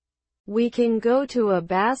 We can go to a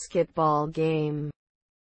basketball game.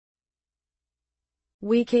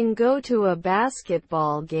 We can go to a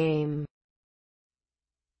basketball game.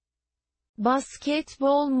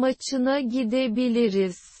 Basketbol maçına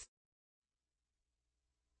gidebiliriz.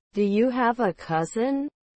 Do you have a cousin?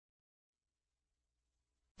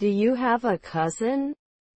 Do you have a cousin?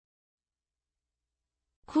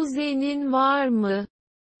 Kuzenin var mı?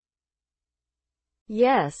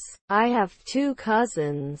 Yes, I have two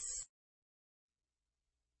cousins.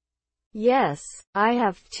 Yes, I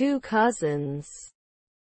have two cousins.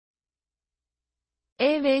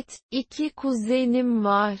 Evet, iki kuzenim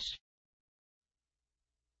var.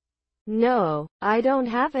 No, I don't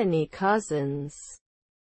have any cousins.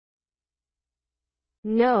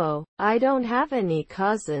 No, I don't have any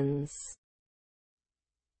cousins.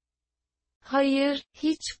 Hayır,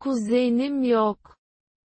 hiç kuzenim yok.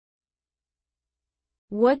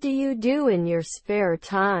 What do you do in your spare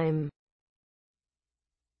time?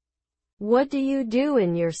 What do you do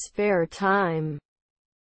in your spare time?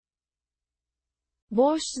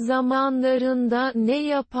 Boş zamanlarında ne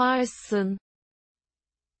yaparsın?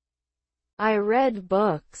 I read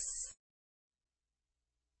books.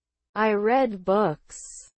 I read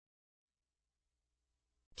books.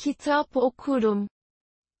 Kitap okurum.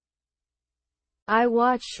 I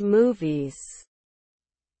watch movies.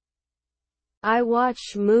 I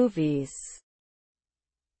watch movies.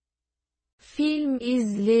 Film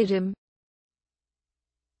izlerim.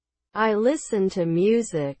 I listen to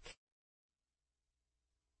music.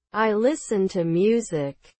 I listen to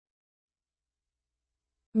music.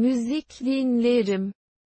 Müzik dinlerim.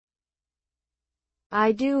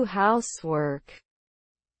 I do housework.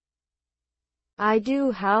 I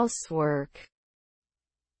do housework.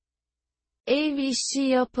 Ev işi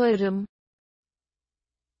yaparım.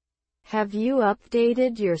 Have you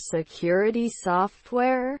updated your security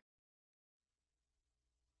software?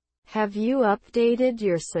 Have you updated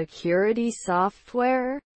your security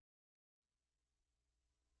software?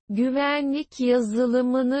 Güvenlik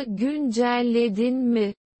yazılımını güncelledin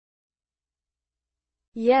mi?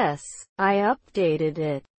 Yes, I updated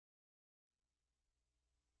it.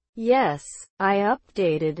 Yes, I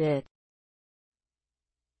updated it.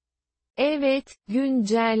 Evet,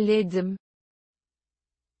 güncelledim.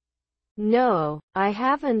 No, I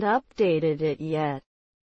haven't updated it yet.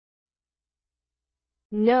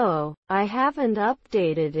 No, I haven't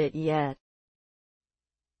updated it yet.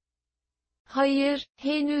 Hayır,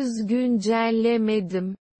 henüz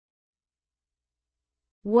güncellemedim.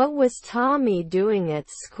 What was Tommy doing at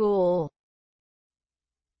school?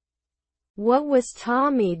 What was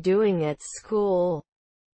Tommy doing at school?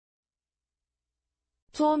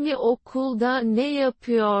 Tommy okulda ne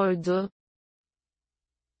yapıyordu?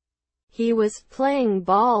 He was playing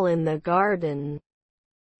ball in the garden.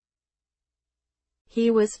 He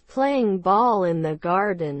was playing ball in the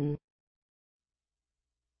garden.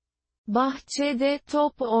 Bahçede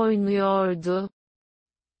top oynuyordu.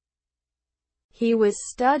 He was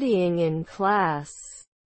studying in class.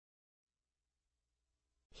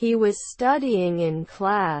 He was studying in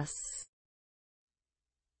class.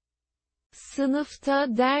 Sınıfta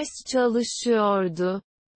ders çalışıyordu.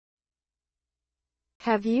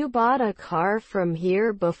 Have you bought a car from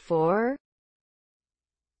here before?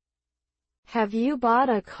 Have you bought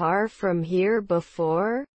a car from here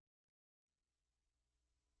before?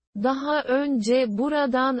 Daha önce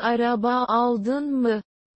buradan araba aldın mı?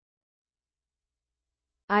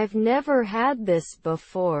 I've never had this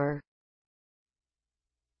before.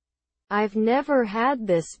 I've never had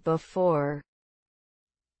this before.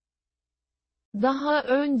 Daha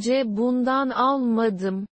önce bundan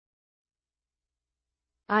almadım.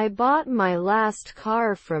 I bought my last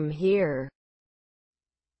car from here.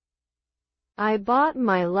 I bought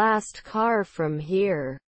my last car from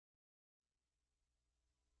here.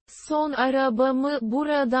 Son arabamı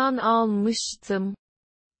buradan almıştım.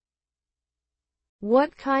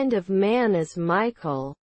 What kind of man is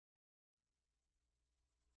Michael?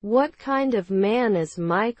 What kind of man is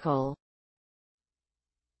Michael?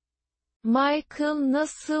 Michael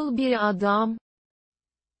nasıl bir adam?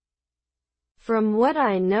 From what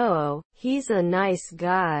I know, he's a nice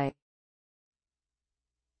guy.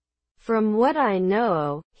 From what I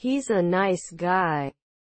know, he's a nice guy.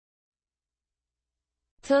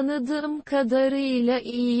 Tanıdığım kadarıyla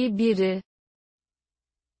iyi biri.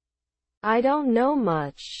 I don't know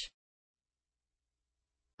much.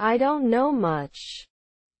 I don't know much.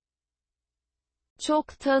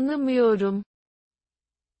 Çok tanımıyorum.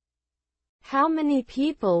 How many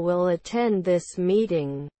people will attend this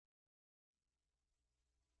meeting?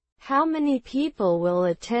 How many people will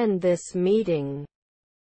attend this meeting?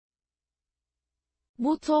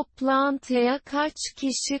 Bu toplantıya kaç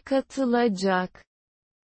kişi katılacak?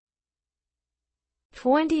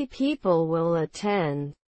 20 people will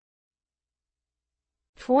attend.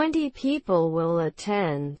 20 people will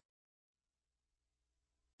attend.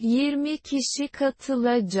 20 kişi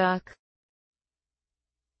katılacak.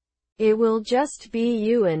 It will just be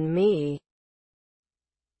you and me.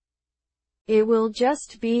 It will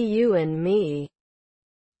just be you and me.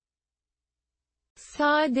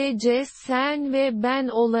 Sadece sen ve ben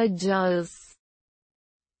olacağız.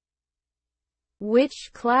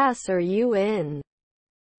 Which class are you in?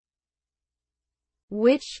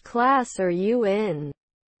 Which class are you in?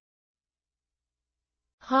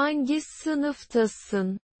 Hangi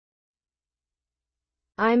sınıftasın?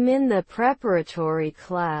 I'm in the preparatory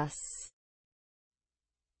class.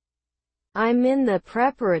 I'm in the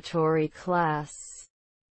preparatory class.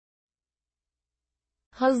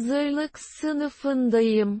 Hazırlık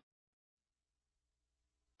sınıfındayım.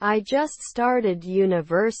 I just started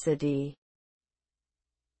university.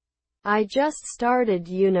 I just started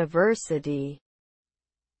university.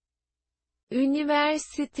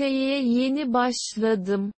 Üniversiteye yeni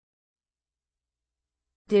başladım.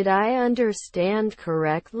 Did I understand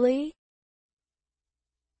correctly?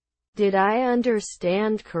 Did I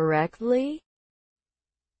understand correctly?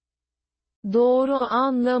 Doğru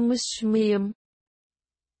anlamış mıyım?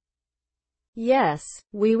 Yes,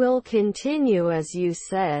 we will continue as you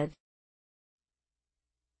said.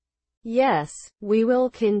 Yes, we will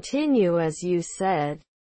continue as you said.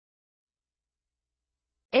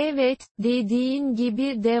 Evet, dediğin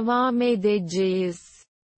gibi devam edeceğiz.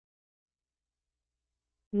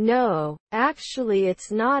 No, actually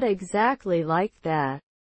it's not exactly like that.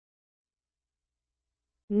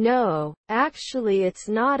 No, actually it's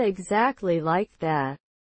not exactly like that.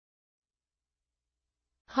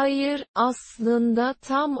 Hayır, aslında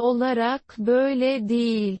tam olarak böyle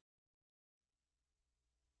değil.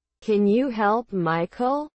 Can you help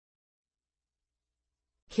Michael?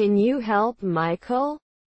 Can you help Michael?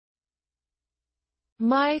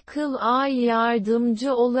 Michael'a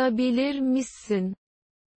yardımcı olabilir misin?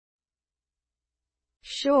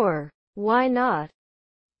 Sure, why not?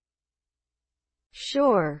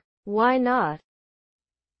 Sure, why not?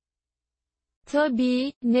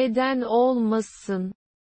 Tabii, neden olmasın?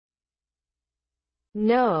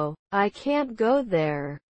 No, I can't go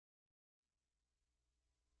there.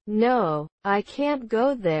 No, I can't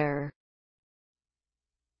go there.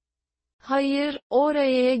 Hayır,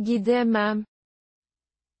 oraya gidemem.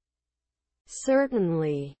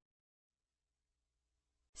 Certainly.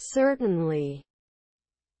 Certainly.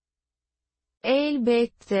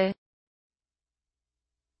 Elbette.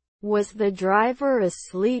 Was the driver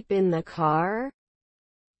asleep in the car?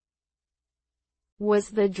 Was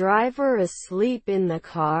the driver asleep in the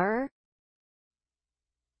car?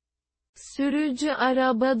 Sürücü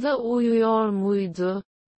arabada uyuyor muydu?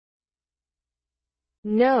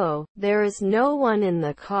 No, there is no one in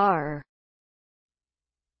the car.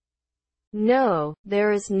 No,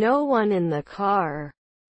 there is no one in the car.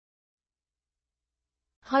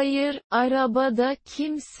 Hayır, arabada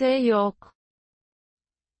kimse yok.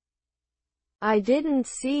 I didn't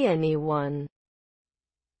see anyone.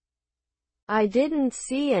 I didn't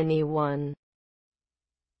see anyone.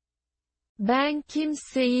 Ben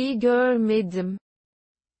kimseyi görmedim.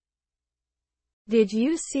 Did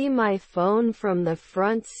you see my phone from the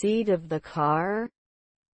front seat of the car?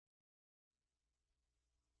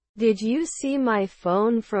 Did you see my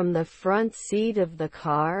phone from the front seat of the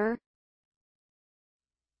car?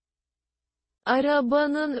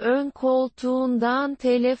 Arabanın ön koltuğundan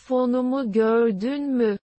telefonumu gördün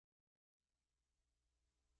mü?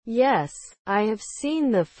 Yes, I have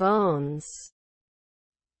seen the phones.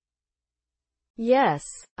 Yes,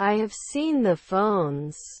 I have seen the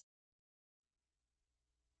phones.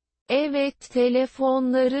 Evet,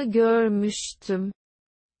 telefonları görmüştüm.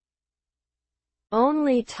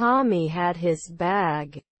 Only Tommy had his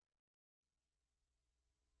bag.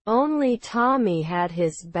 Only Tommy had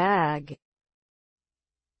his bag.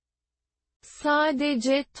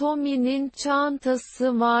 Sadece Tommy'nin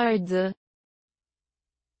çantası vardı.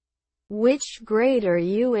 Which grade are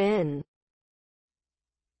you in?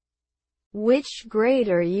 Which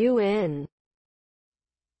grade are you in?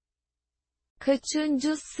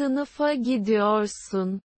 Kaçıncı sınıfa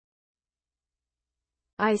gidiyorsun?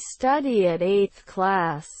 I study at 8th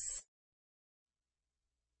class.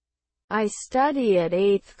 I study at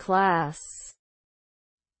 8th class.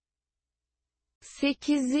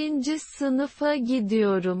 8. sınıfa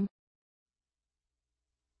gidiyorum.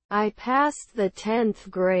 I passed the 10th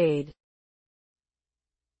grade.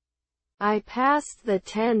 I passed the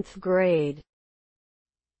 10th grade.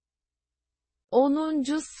 10.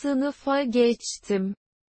 sınıfa geçtim.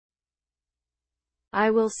 I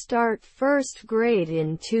will start first grade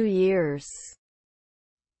in 2 years.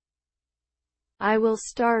 I will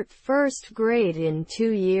start first grade in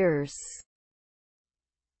 2 years.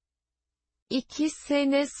 2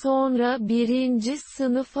 sene sonra 1.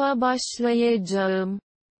 sınıfa başlayacağım.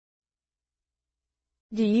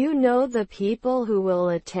 Do you know the people who will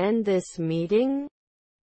attend this meeting?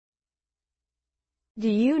 Do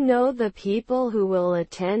you know the people who will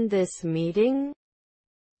attend this meeting?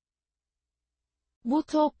 Bu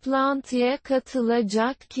toplantıya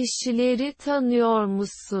katılacak kişileri tanıyor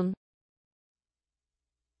musun?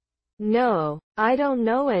 No, I don't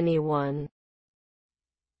know anyone.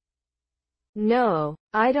 No,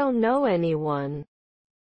 I don't know anyone.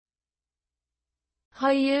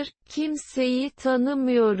 Hayır, kimseyi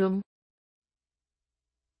tanımıyorum.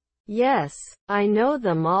 Yes, I know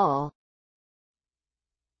them all.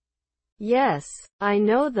 Yes, I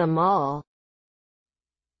know them all.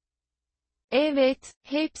 Evet,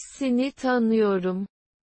 hepsini tanıyorum.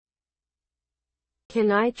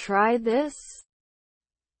 Can I try this?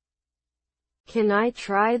 Can I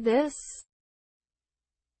try this?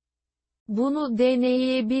 Bunu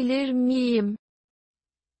deneyebilir miyim?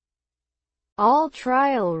 All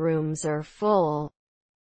trial rooms are full.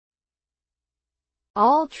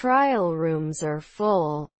 All trial rooms are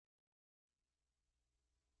full.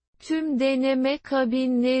 Tüm deneme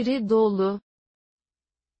kabinleri dolu.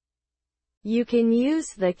 You can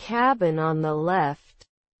use the cabin on the left.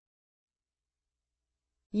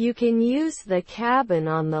 You can use the cabin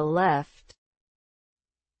on the left.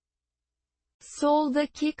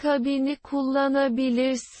 Soldaki kabini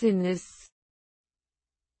kullanabilirsiniz.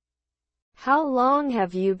 How long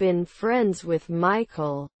have you been friends with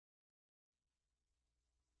Michael?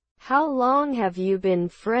 How long have you been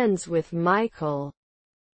friends with Michael?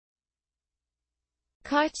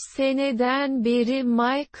 Kaç seneden beri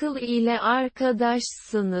Michael ile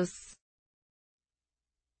arkadaşsınız?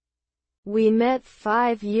 We met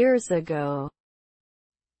 5 years ago.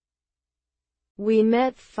 We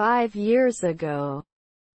met 5 years ago.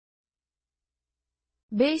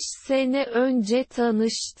 5 sene önce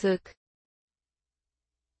tanıştık.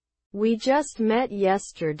 We just met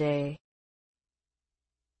yesterday.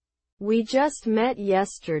 We just met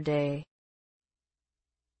yesterday.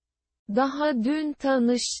 Daha dün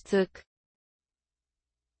tanıştık.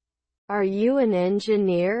 Are you an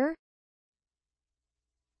engineer?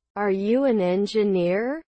 Are you an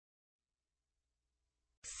engineer?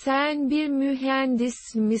 Sen bir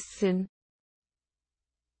mühendis misin?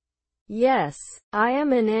 Yes, I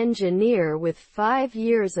am an engineer with 5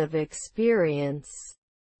 years of experience.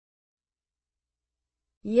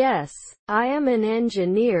 Yes, I am an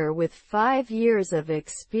engineer with 5 years of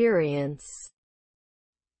experience.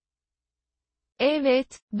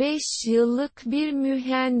 Evet, 5 yıllık bir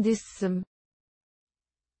mühendisim.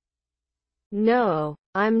 No,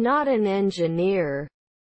 I'm not an engineer.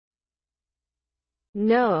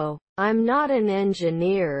 No, I'm not an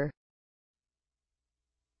engineer.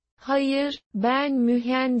 Hayır, ben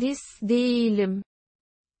mühendis değilim.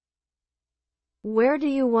 Where do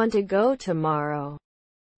you want to go tomorrow?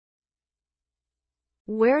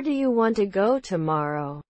 Where do you want to go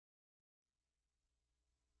tomorrow?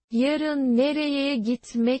 Yarın nereye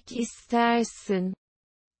gitmek istersin?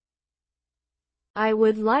 I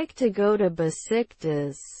would like to go to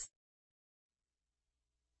Besiktas.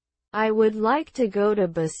 I would like to go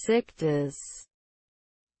to Besiktas.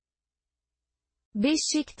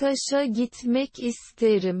 Beşiktaş'a gitmek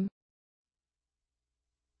isterim.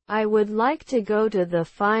 I would like to go to the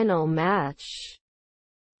final match.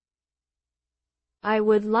 I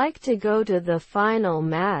would like to go to the final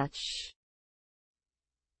match.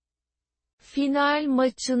 Final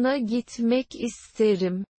maçına gitmek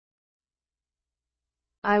isterim.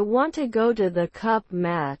 I want to go to the cup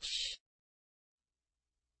match.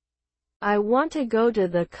 I want to go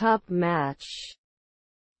to the cup match.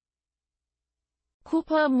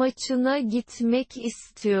 Kupa maçına gitmek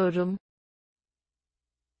istiyorum.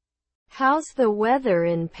 How's the weather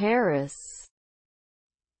in Paris?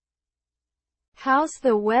 How's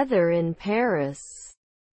the weather in Paris?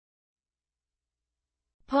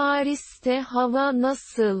 Paris'te hava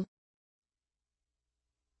nasıl?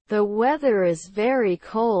 The weather is very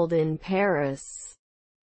cold in Paris.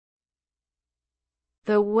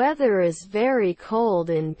 The weather is very cold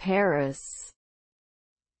in Paris.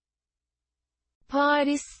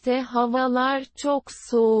 Paris'te havalar çok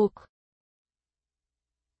soğuk.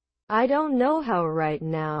 I don't know how right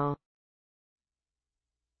now.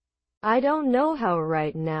 I don't know how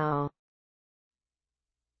right now.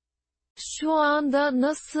 Şu anda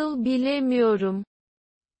nasıl bilemiyorum.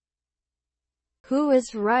 Who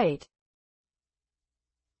is right?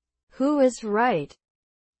 Who is right?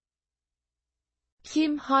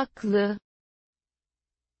 Kim haklı?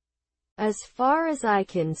 As far as I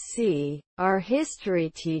can see, our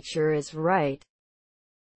history teacher is right.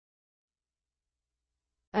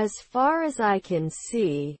 As far as I can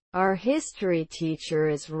see, our history teacher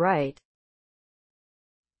is right.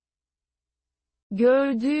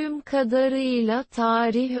 Gördüğüm kadarıyla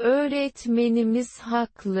tarih öğretmenimiz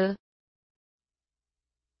haklı.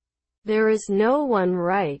 There is no one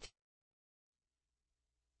right.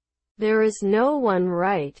 There is no one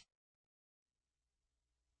right.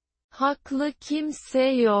 Haklı kimse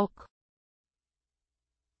yok.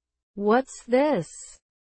 What's this?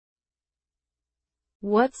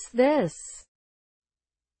 What's this?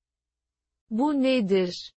 Bu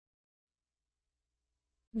nedir?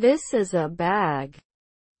 This is a bag.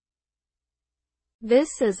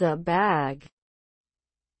 This is a bag.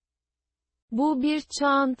 Bu bir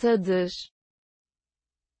çantadır.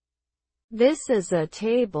 This is a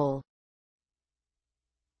table.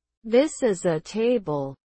 This is a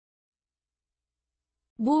table.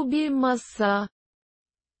 Bu bir masa.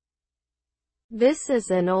 This is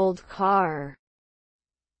an old car.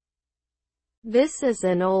 This is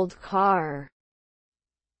an old car.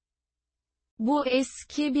 Bu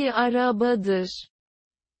eski bir arabadır.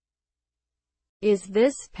 Is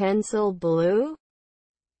this pencil blue?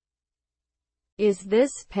 Is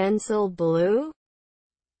this pencil blue?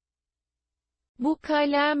 Bu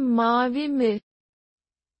kalem mavi mi?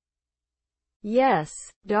 Yes,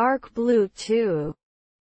 dark blue too.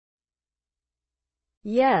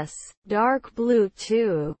 Yes, dark blue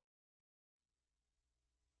too.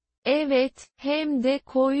 Evet, hem de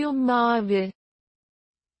koyu mavi.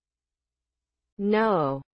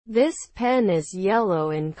 No, this pen is yellow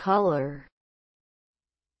in color.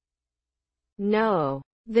 No,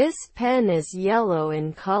 this pen is yellow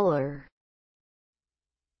in color.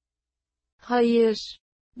 Hayır.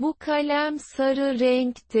 Bu kalem sarı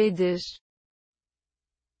renktedir.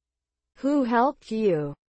 Who helped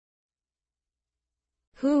you?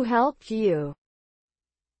 Who helped you?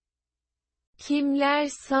 Kimler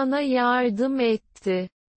sana yardım etti?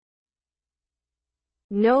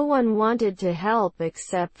 No one wanted to help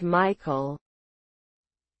except Michael.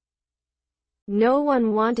 No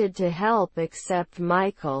one wanted to help except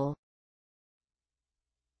Michael.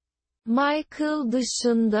 Michael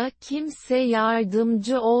dışında kimse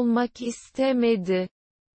yardımcı olmak istemedi.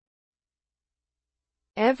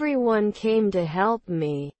 Everyone came to help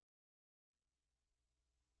me.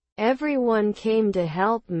 Everyone came to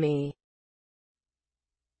help me.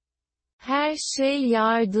 Her şey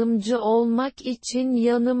yardımcı olmak için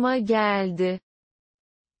yanıma geldi.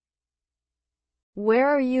 Where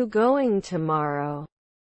are you going tomorrow?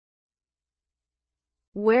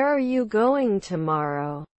 Where are you going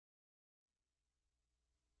tomorrow?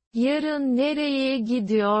 Yarın nereye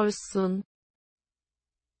gidiyorsun?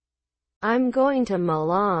 I'm going to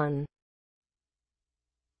Milan.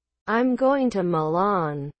 I'm going to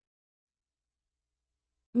Milan.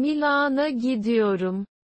 Milan'a gidiyorum.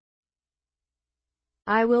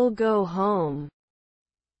 I will go home.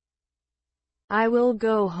 I will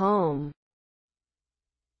go home.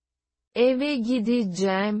 Eve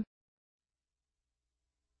gideceğim.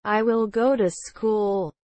 I will go to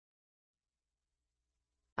school.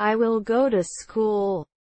 I will go to school.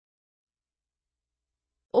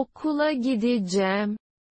 Okula gideceğim.